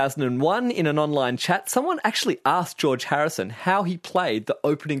 2001, in an online chat, someone actually asked George Harrison how he played the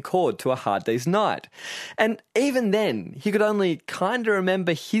opening chord to A Hard Day's Night. And even then, he could only kind of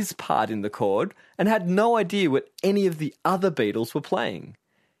remember his part in the chord and had no idea what any of the other Beatles were playing.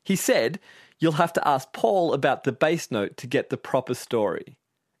 He said, "You'll have to ask Paul about the bass note to get the proper story."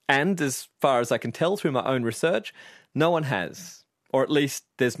 And as far as I can tell through my own research, no one has. Or at least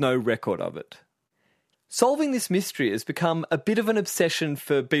there's no record of it. Solving this mystery has become a bit of an obsession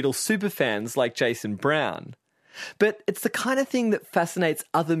for Beatles superfans like Jason Brown. But it's the kind of thing that fascinates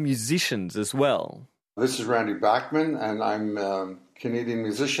other musicians as well. This is Randy Bachman, and I'm a Canadian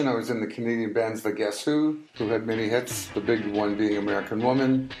musician. I was in the Canadian bands The Guess Who had many hits, the big one being American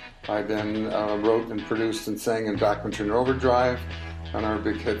Woman. I then wrote and produced and sang in Bachman Turner Overdrive, and our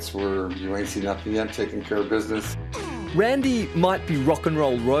big hits were You Ain't Seen Nothing Yet, Taking Care of Business. Randy might be rock and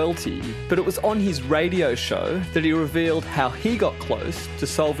roll royalty, but it was on his radio show that he revealed how he got close to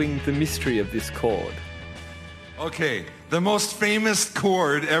solving the mystery of this chord. Okay, the most famous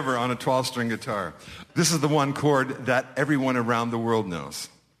chord ever on a 12-string guitar. This is the one chord that everyone around the world knows.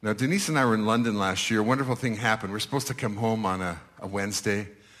 Now, Denise and I were in London last year. A wonderful thing happened. We're supposed to come home on a Wednesday,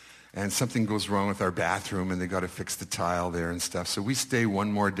 and something goes wrong with our bathroom, and they got to fix the tile there and stuff. So we stay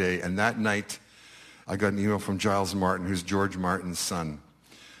one more day, and that night, I got an email from Giles Martin, who's George Martin's son.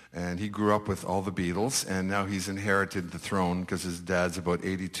 And he grew up with all the Beatles, and now he's inherited the throne because his dad's about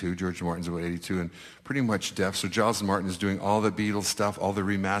 82, George Martin's about 82, and pretty much deaf. So Giles Martin is doing all the Beatles stuff, all the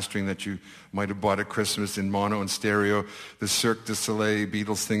remastering that you might have bought at Christmas in mono and stereo, the Cirque du Soleil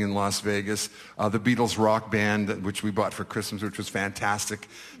Beatles thing in Las Vegas, the Beatles rock band, which we bought for Christmas, which was fantastic.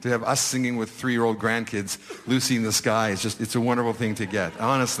 To have us singing with 3-year-old grandkids, Lucy in the Sky, it's a wonderful thing to get.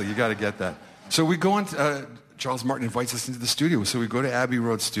 Honestly, you got to get that. So we go on... Giles Martin invites us into the studio. So we go to Abbey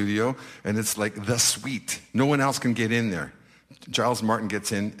Road Studio, and it's like the suite. No one else can get in there. Giles Martin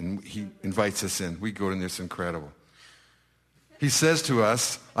gets in, and he invites us in. We go in there. It's incredible. He says to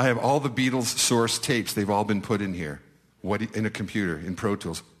us, I have all the Beatles source tapes. They've all been put in here. In a computer, in Pro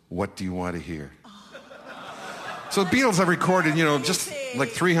Tools. What do you want to hear? So the Beatles have recorded, just like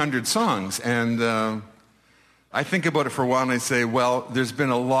 300 songs. And... I think about it for a while and I say, well, there's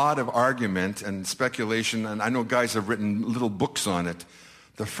been a lot of argument and speculation, and I know guys have written little books on it.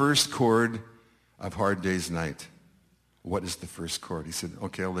 The first chord of Hard Day's Night. What is the first chord? He said,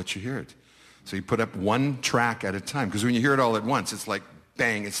 okay, I'll let you hear it. So he put up one track at a time, because when you hear it all at once, it's like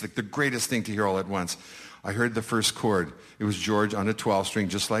bang, it's like the greatest thing to hear all at once. I heard the first chord. It was George on a 12-string,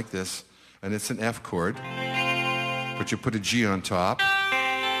 just like this, and it's an F chord, but you put a G on top,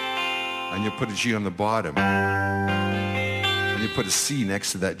 and you put a G on the bottom. And you put a C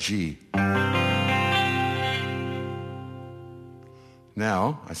next to that G.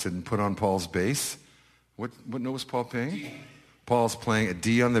 Now, I said, put on Paul's bass. What note was Paul playing? D. Paul's playing a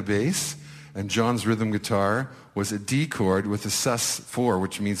D on the bass, and John's rhythm guitar was a D chord with a sus4,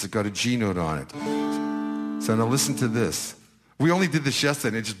 which means it got a G note on it. So now listen to this. We only did this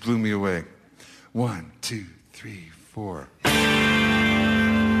yesterday, and it just blew me away. 1, 2, 3, 4.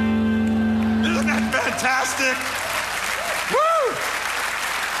 Isn't that fantastic? Woo!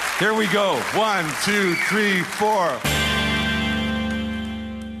 Here we go. 1, 2, 3, 4.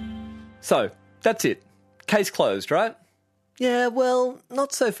 So, that's it. Case closed, right? Yeah, well,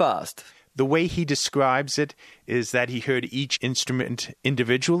 not so fast. The way he describes it is that he heard each instrument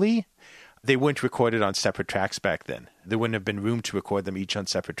individually. They weren't recorded on separate tracks back then. There wouldn't have been room to record them each on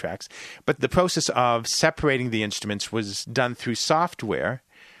separate tracks. But the process of separating the instruments was done through software,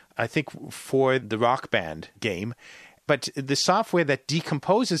 I think for the Rock Band game, but the software that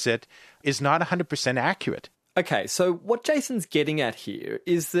decomposes it is not 100% accurate. Okay, so what Jason's getting at here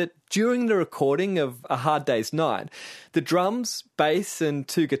is that during the recording of A Hard Day's Night, the drums, bass and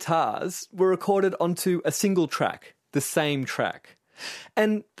 2 guitars were recorded onto a single track, the same track.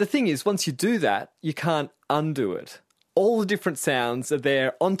 And the thing is, once you do that, you can't undo it. All the different sounds are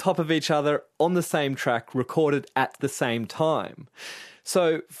there on top of each other on the same track, recorded at the same time.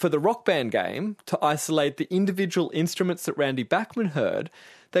 So for the Rock Band game, to isolate the individual instruments that Randy Bachman heard,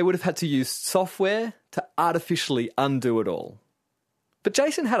 they would have had to use software to artificially undo it all. But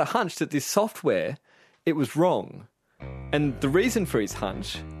Jason had a hunch that this software, it was wrong. And the reason for his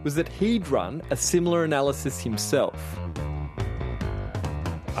hunch was that he'd run a similar analysis himself.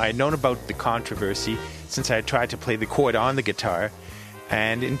 I had known about the controversy since I had tried to play the chord on the guitar,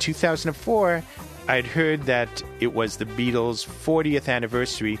 and in 2004, I'd heard that it was the Beatles' 40th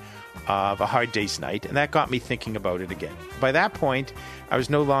anniversary of A Hard Day's Night, and that got me thinking about it again. By that point, I was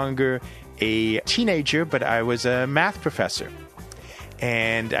no longer a teenager, but I was a math professor.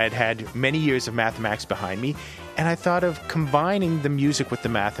 And I'd had many years of mathematics behind me, and I thought of combining the music with the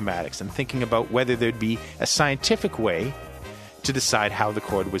mathematics and thinking about whether there'd be a scientific way to decide how the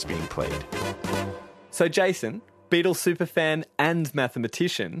chord was being played. So Jason, Beatles superfan and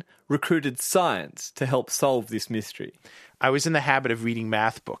mathematician, recruited science to help solve this mystery. I was in the habit of reading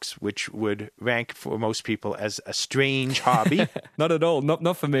math books, which would rank for most people as a strange hobby. Not at all.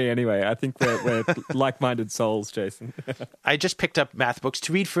 Not for me, anyway. I think we're like-minded souls, Jason. I just picked up math books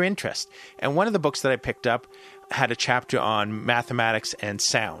to read for interest. And one of the books that I picked up had a chapter on mathematics and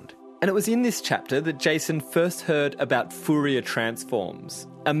sound. And it was in this chapter that Jason first heard about Fourier transforms,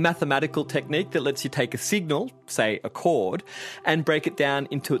 a mathematical technique that lets you take a signal, say a chord, and break it down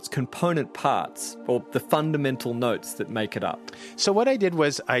into its component parts, or the fundamental notes that make it up. So what I did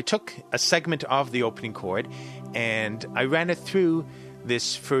was I took a segment of the opening chord and I ran it through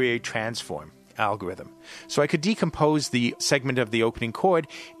this Fourier transform algorithm. So I could decompose the segment of the opening chord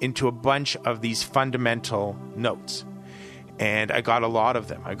into a bunch of these fundamental notes. And I got a lot of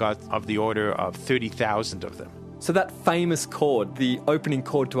them. I got of the order of 30,000 of them. So that famous chord, the opening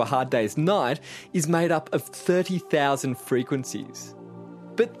chord to A Hard Day's Night, is made up of 30,000 frequencies.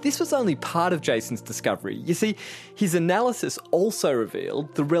 But this was only part of Jason's discovery. You see, his analysis also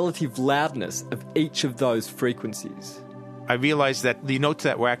revealed the relative loudness of each of those frequencies. I realized that the notes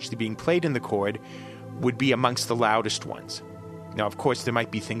that were actually being played in the chord would be amongst the loudest ones. Now, of course, there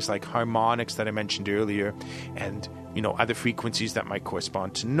might be things like harmonics that I mentioned earlier and, other frequencies that might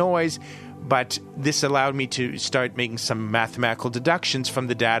correspond to noise. But this allowed me to start making some mathematical deductions from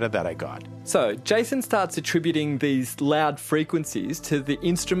the data that I got. So, Jason starts attributing these loud frequencies to the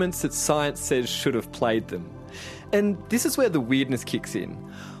instruments that science says should have played them. And this is where the weirdness kicks in.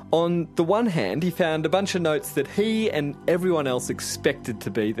 On the one hand, he found a bunch of notes that he and everyone else expected to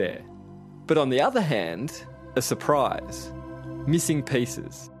be there. But on the other hand, a surprise. Missing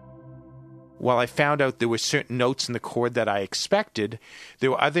pieces. While I found out there were certain notes in the chord that I expected, there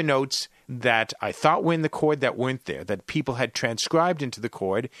were other notes that I thought were in the chord that weren't there, that people had transcribed into the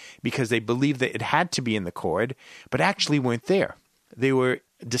chord because they believed that it had to be in the chord, but actually weren't there. They were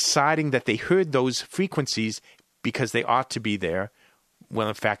deciding that they heard those frequencies because they ought to be there, when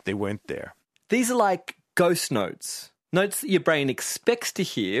in fact they weren't there. These are like ghost notes. Notes that your brain expects to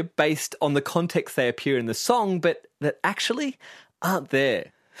hear based on the context they appear in the song, but that actually aren't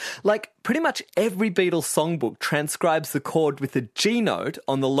there. Like, pretty much every Beatles songbook transcribes the chord with a G note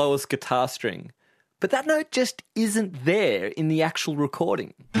on the lowest guitar string. But that note just isn't there in the actual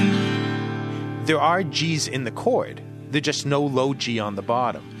recording. There are Gs in the chord. There's just no low G on the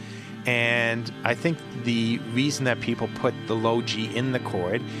bottom. And I think the reason that people put the low G in the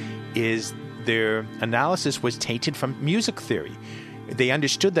chord is their analysis was tainted from music theory. They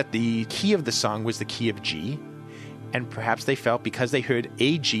understood that the key of the song was the key of G, and perhaps they felt because they heard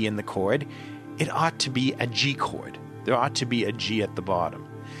a G in the chord, it ought to be a G chord. There ought to be a G at the bottom.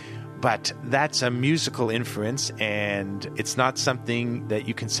 But that's a musical inference, and it's not something that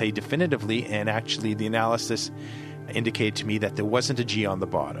you can say definitively, and actually the analysis indicated to me that there wasn't a G on the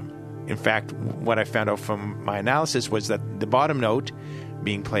bottom. In fact, what I found out from my analysis was that the bottom note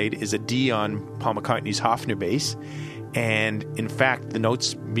being played is a D on Paul McCartney's Hofner bass, and in fact, the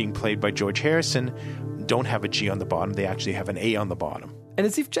notes being played by George Harrison don't have a G on the bottom, they actually have an A on the bottom. And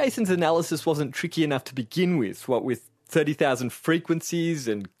as if Jason's analysis wasn't tricky enough to begin with, what with 30,000 frequencies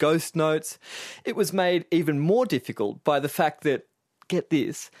and ghost notes, it was made even more difficult by the fact that, get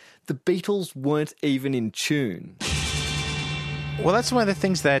this, the Beatles weren't even in tune. Well, that's one of the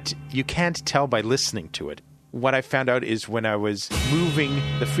things that you can't tell by listening to it. What I found out is when I was moving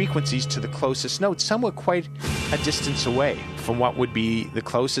the frequencies to the closest note, some were quite a distance away from what would be the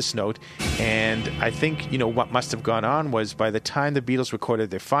closest note. And I think, what must have gone on was by the time the Beatles recorded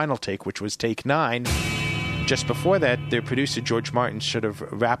their final take, which was take 9, just before that, their producer, George Martin, should have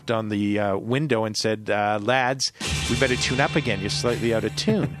rapped on the window and said, lads, we better tune up again. You're slightly out of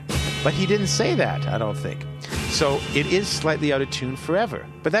tune. But he didn't say that, I don't think. So it is slightly out of tune forever.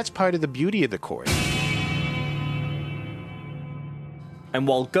 But that's part of the beauty of the chord. And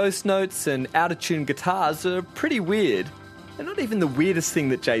while ghost notes and out-of-tune guitars are pretty weird, they're not even the weirdest thing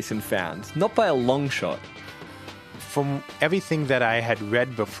that Jason found, not by a long shot. From everything that I had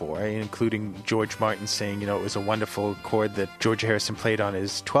read before, including George Martin saying, it was a wonderful chord that George Harrison played on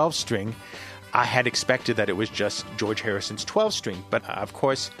his 12-string, I had expected that it was just George Harrison's 12-string. But of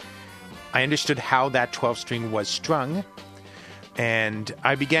course, I understood how that 12-string was strung, and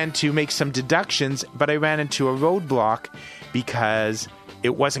I began to make some deductions, but I ran into a roadblock because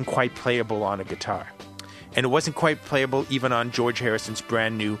it wasn't quite playable on a guitar. And it wasn't quite playable even on George Harrison's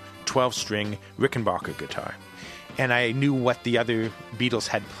brand new 12-string Rickenbacker guitar. And I knew what the other Beatles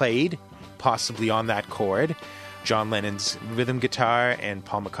had played, possibly on that chord. John Lennon's rhythm guitar and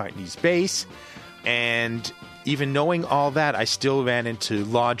Paul McCartney's bass. And even knowing all that, I still ran into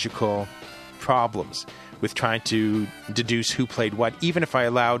logical problems with trying to deduce who played what, even if I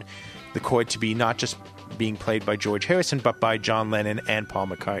allowed the chord to be not just being played by George Harrison, but by John Lennon and Paul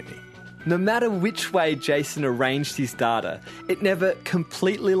McCartney. No matter which way Jason arranged his data, it never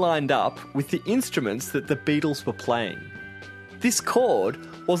completely lined up with the instruments that the Beatles were playing. This chord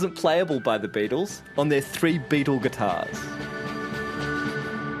wasn't playable by the Beatles on their 3 Beatle guitars.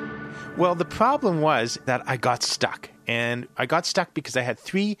 Well, the problem was that I got stuck. And I got stuck because I had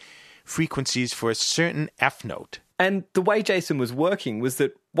 3 frequencies for a certain F note. And the way Jason was working was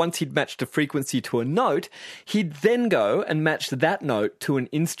that once he'd matched a frequency to a note, he'd then go and match that note to an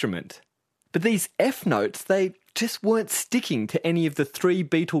instrument. But these F notes, they just weren't sticking to any of the 3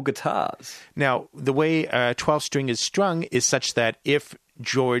 Beatle guitars. Now, the way a 12-string is strung is such that if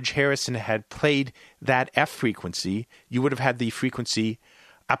George Harrison had played that F frequency, you would have had the frequency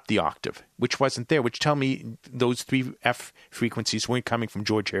up the octave, which wasn't there, which tell me those 3 F frequencies weren't coming from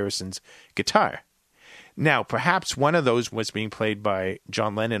George Harrison's guitar. Now, perhaps one of those was being played by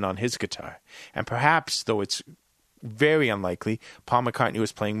John Lennon on his guitar. And perhaps, though it's very unlikely, Paul McCartney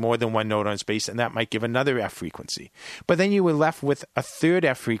was playing more than one note on his bass, and that might give another F frequency. But then you were left with a third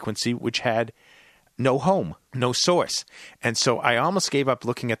F frequency, which had no home, no source. And so I almost gave up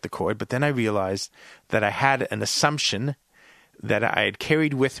looking at the chord, but then I realized that I had an assumption that I had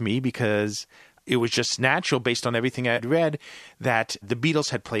carried with me because it was just natural based on everything I had read that the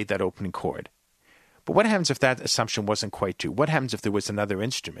Beatles had played that opening chord. But what happens if that assumption wasn't quite true? What happens if there was another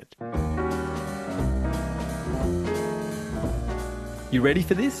instrument? You ready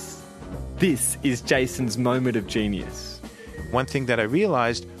for this? This is Jason's moment of genius. One thing that I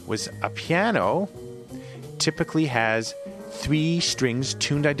realized was a piano typically has 3 strings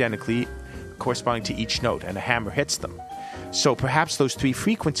tuned identically corresponding to each note, and a hammer hits them. So perhaps those 3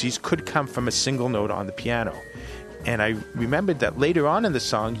 frequencies could come from a single note on the piano. And I remembered that later on in the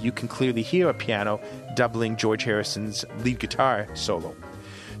song, you can clearly hear a piano doubling George Harrison's lead guitar solo.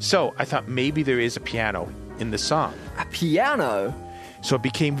 So I thought maybe there is a piano in the song. A piano? So it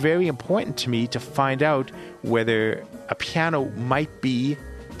became very important to me to find out whether a piano might be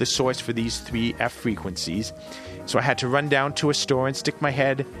the source for these 3 F frequencies. So I had to run down to a store and stick my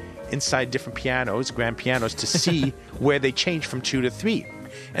head inside different pianos, grand pianos, to see where they changed from 2 to 3.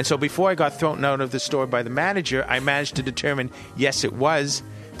 And so before I got thrown out of the store by the manager, I managed to determine, yes, it was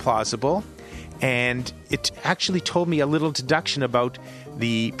plausible. And it actually told me a little deduction about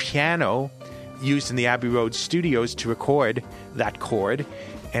the piano used in the Abbey Road studios to record that chord.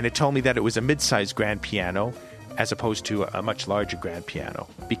 And it told me that it was a mid-sized grand piano as opposed to a much larger grand piano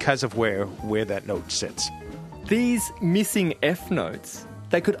because of where that note sits. These missing F notes,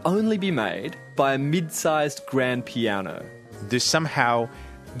 they could only be made by a mid-sized grand piano. There's somehow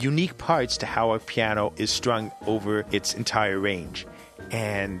unique parts to how a piano is strung over its entire range.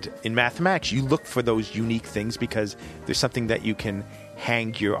 And in mathematics, you look for those unique things because there's something that you can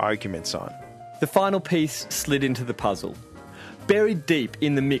hang your arguments on. The final piece slid into the puzzle. Buried deep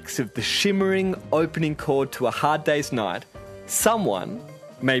in the mix of the shimmering opening chord to A Hard Day's Night, someone,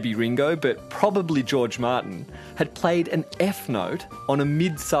 maybe Ringo, but probably George Martin, had played an F note on a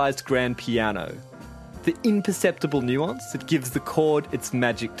mid-sized grand piano. The imperceptible nuance that gives the chord its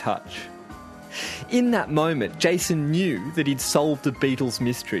magic touch. In that moment, Jason knew that he'd solved a Beatles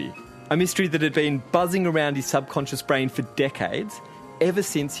mystery. A mystery that had been buzzing around his subconscious brain for decades, ever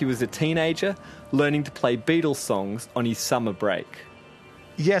since he was a teenager, learning to play Beatles songs on his summer break.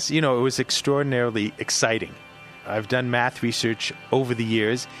 Yes, it was extraordinarily exciting. I've done math research over the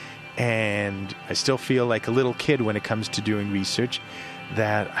years, and I still feel like a little kid when it comes to doing research,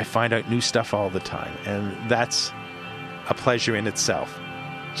 that I find out new stuff all the time. And that's a pleasure in itself,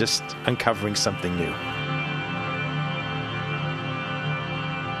 just uncovering something new.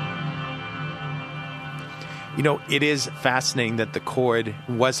 It is fascinating that the chord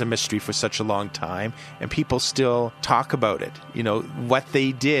was a mystery for such a long time, and people still talk about it. What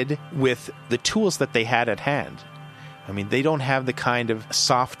they did with the tools that they had at hand. I mean, they don't have the kind of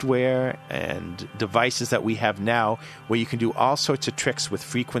software and devices that we have now where you can do all sorts of tricks with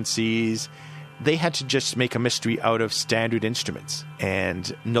frequencies. They had to just make a mystery out of standard instruments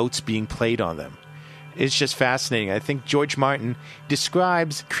and notes being played on them. It's just fascinating. I think George Martin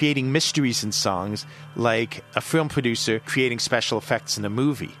describes creating mysteries in songs like a film producer creating special effects in a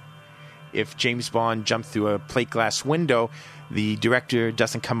movie. If James Bond jumped through a plate glass window, the director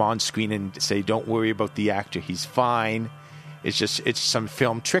doesn't come on screen and say, "Don't worry about the actor, he's fine." It's some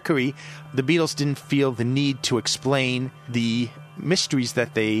film trickery. The Beatles didn't feel the need to explain the mysteries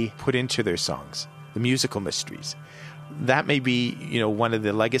that they put into their songs, the musical mysteries. That may be, one of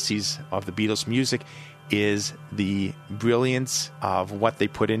the legacies of the Beatles' music is the brilliance of what they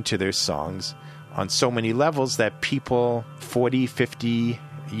put into their songs on so many levels that people 40, 50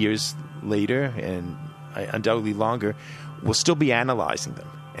 years later, and undoubtedly longer, will still be analyzing them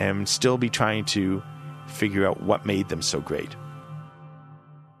and still be trying to figure out what made them so great.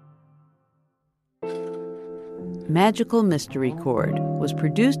 Magical Mystery Chord was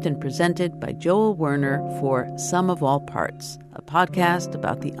produced and presented by Joel Werner for Sum of All Parts, a podcast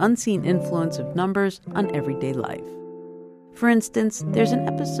about the unseen influence of numbers on everyday life. For instance, there's an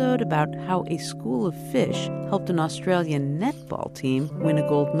episode about how a school of fish helped an Australian netball team win a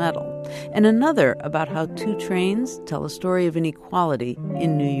gold medal, and another about how 2 trains tell a story of inequality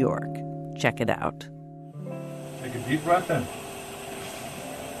in New York. Check it out. Take a deep breath in.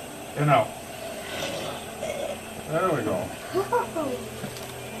 And out. There we go.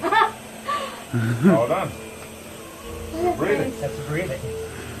 All done. Breathing. That's breathing.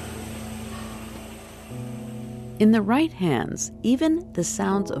 In the right hands, even the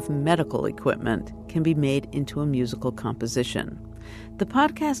sounds of medical equipment can be made into a musical composition. The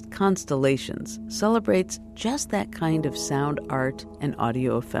podcast Constellations celebrates just that kind of sound art and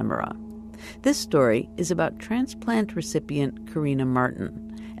audio ephemera. This story is about transplant recipient Karina Martin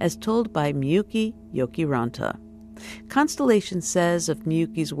as told by Miyuki Yokiranta. Constellation says of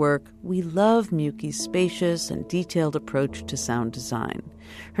Miyuki's work, "We love Miyuki's spacious and detailed approach to sound design.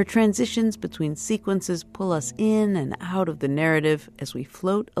 Her transitions between sequences pull us in and out of the narrative as we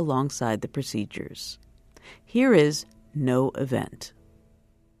float alongside the procedures." Here is No Event.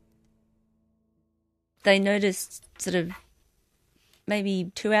 They noticed sort of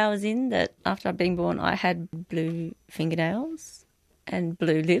maybe 2 hours in that after I'd been born, I had blue fingernails and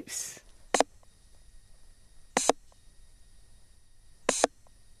blue lips.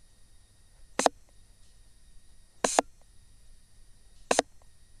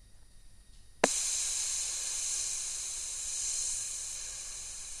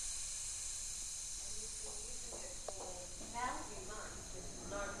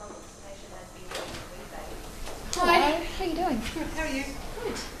 Hi, how are you doing? Good, how are you?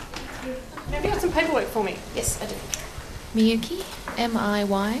 Good. Have you got some paperwork for me? Yes, I do. Miyuki,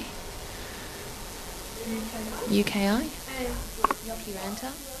 M-I-Y. U-K-I.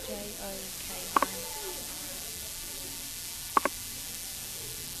 Yokiranta, J-O-K-I.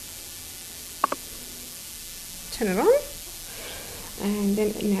 Turn it on, and then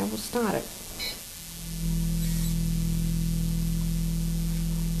now we'll start it.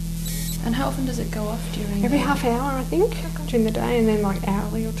 And how often does it go off during? Every half hour, I think, during the day, and then like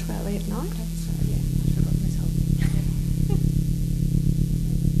hourly or 2 hourly at night.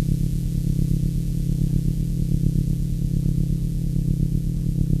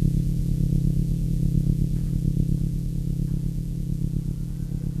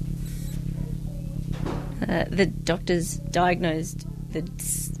 The doctors diagnosed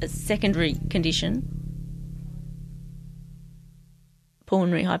a secondary condition,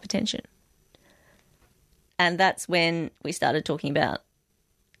 pulmonary hypertension. And that's when we started talking about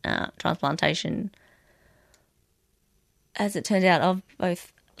transplantation, as it turned out, of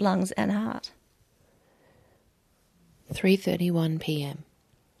both lungs and heart. 3:31 p.m.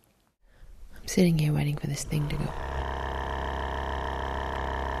 I'm sitting here waiting for this thing to go.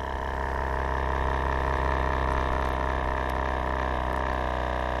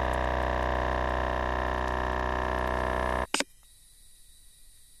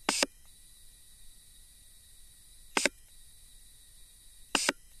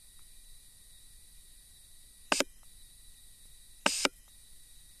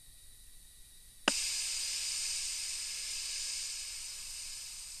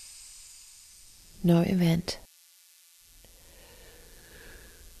 No event.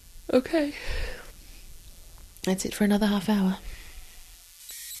 Okay. That's it for another half hour.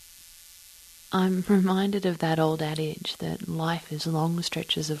 I'm reminded of that old adage that life is long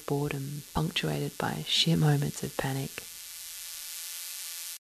stretches of boredom punctuated by sheer moments of panic.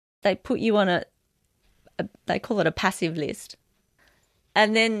 They put you on they call it a passive list.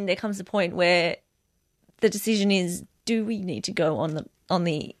 And then there comes a point where the decision is, do we need to go on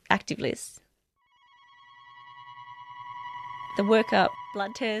the active list? The workup,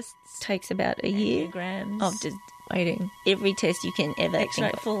 blood tests, takes about a year of just waiting. Every test you can ever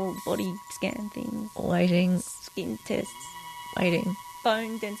think of. Full body scan things. Waiting. Skin tests. Waiting.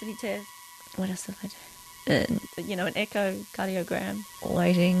 Bone density test. What else did I do? An echocardiogram.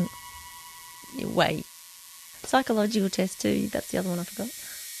 Waiting. You wait. Psychological test too. That's the other one I forgot.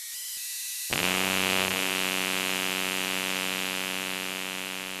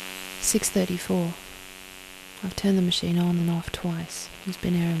 $6:34. I've turned the machine on and off twice. There's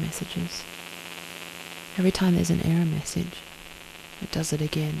been error messages. Every time there's an error message, it does it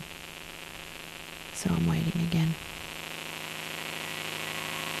again. So I'm waiting again.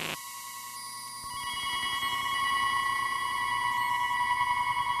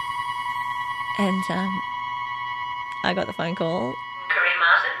 And I got the phone call. Corinne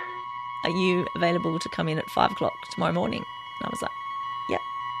Martin? Are you available to come in at 5 o'clock tomorrow morning? And I was like, yep.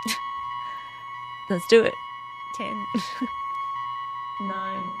 Let's do it. 10,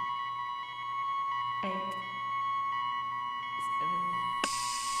 9, 8, 7,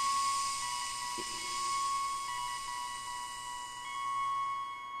 6.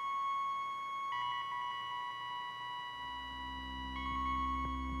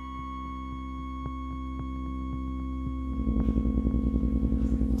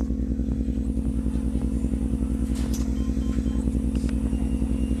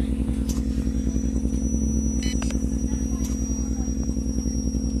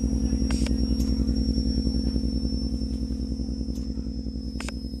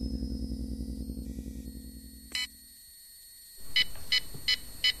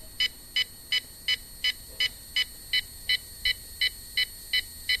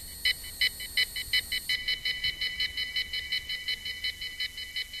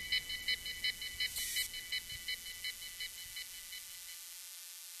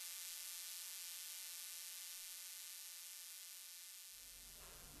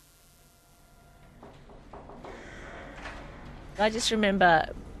 I just remember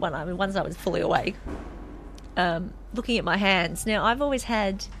once I was fully awake, looking at my hands. Now, I've always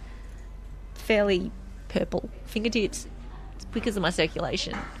had fairly purple fingertips because of my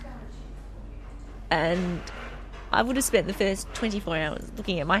circulation. And I would have spent the first 24 hours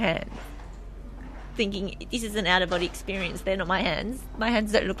looking at my hands, thinking, this is an out-of-body experience. They're not my hands. My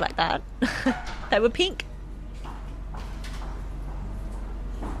hands don't look like that. They were pink.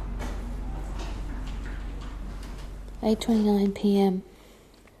 "8:29 p.m.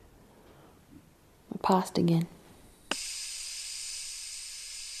 We're past again.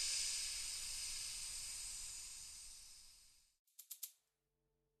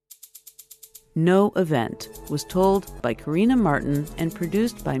 No Event was told by Karina Martin and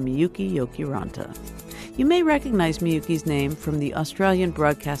produced by Miyuki Yokiranta. You may recognize Miyuki's name from the Australian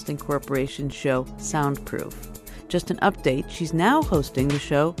Broadcasting Corporation show Soundproof. Just an update, she's now hosting the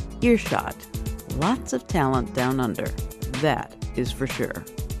show Earshot. Lots of talent down under. That is for sure.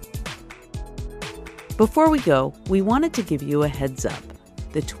 Before we go, we wanted to give you a heads up.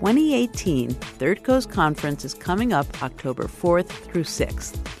 The 2018 Third Coast Conference is coming up October 4th through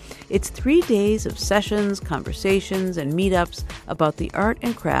 6th. It's 3 days of sessions, conversations, and meetups about the art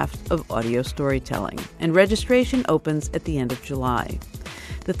and craft of audio storytelling, and registration opens at the end of July.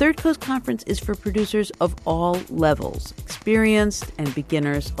 The Third Coast Conference is for producers of all levels, experienced and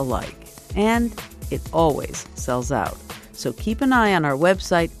beginners alike. And it always sells out. So keep an eye on our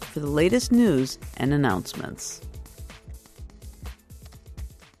website for the latest news and announcements.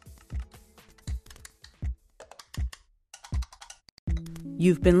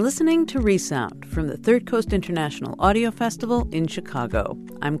 You've been listening to Resound from the Third Coast International Audio Festival in Chicago.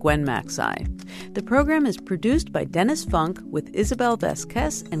 I'm Gwen Macsai. The program is produced by Dennis Funk with Isabel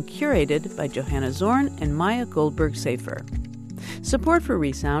Vasquez and curated by Johanna Zorn and Maya Goldberg-Safer. Support for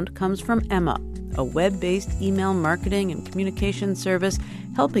Resound comes from Emma, a web-based email marketing and communication service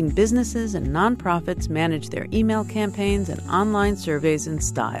helping businesses and nonprofits manage their email campaigns and online surveys in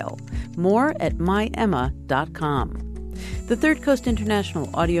style. More at myemma.com. The Third Coast International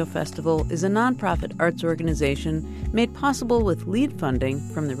Audio Festival is a nonprofit arts organization made possible with lead funding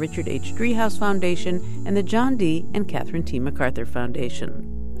from the Richard H. Driehaus Foundation and the John D. and Catherine T. MacArthur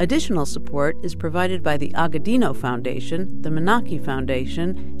Foundation. Additional support is provided by the Agudino Foundation, the Menaki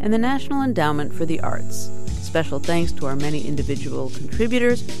Foundation, and the National Endowment for the Arts. Special thanks to our many individual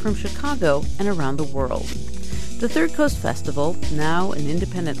contributors from Chicago and around the world. The Third Coast Festival, now an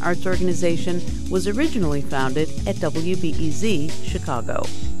independent arts organization, was originally founded at WBEZ Chicago.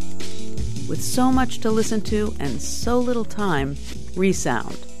 With so much to listen to and so little time,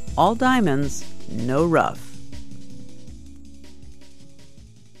 Resound. All diamonds, no rough.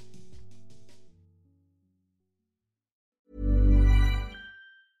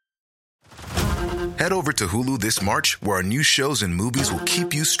 Head over to Hulu this March, where our new shows and movies will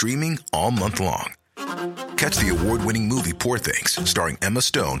keep you streaming all month long. Catch the award-winning movie Poor Things, starring Emma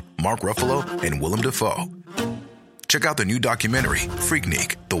Stone, Mark Ruffalo, and Willem Dafoe. Check out the new documentary,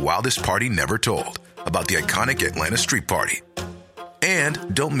 Freaknik, The Wildest Party Never Told, about the iconic Atlanta street party.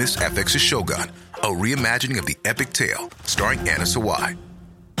 And don't miss FX's Shogun, a reimagining of the epic tale, starring Anna Sawai.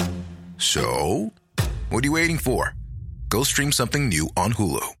 So, what are you waiting for? Go stream something new on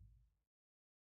Hulu.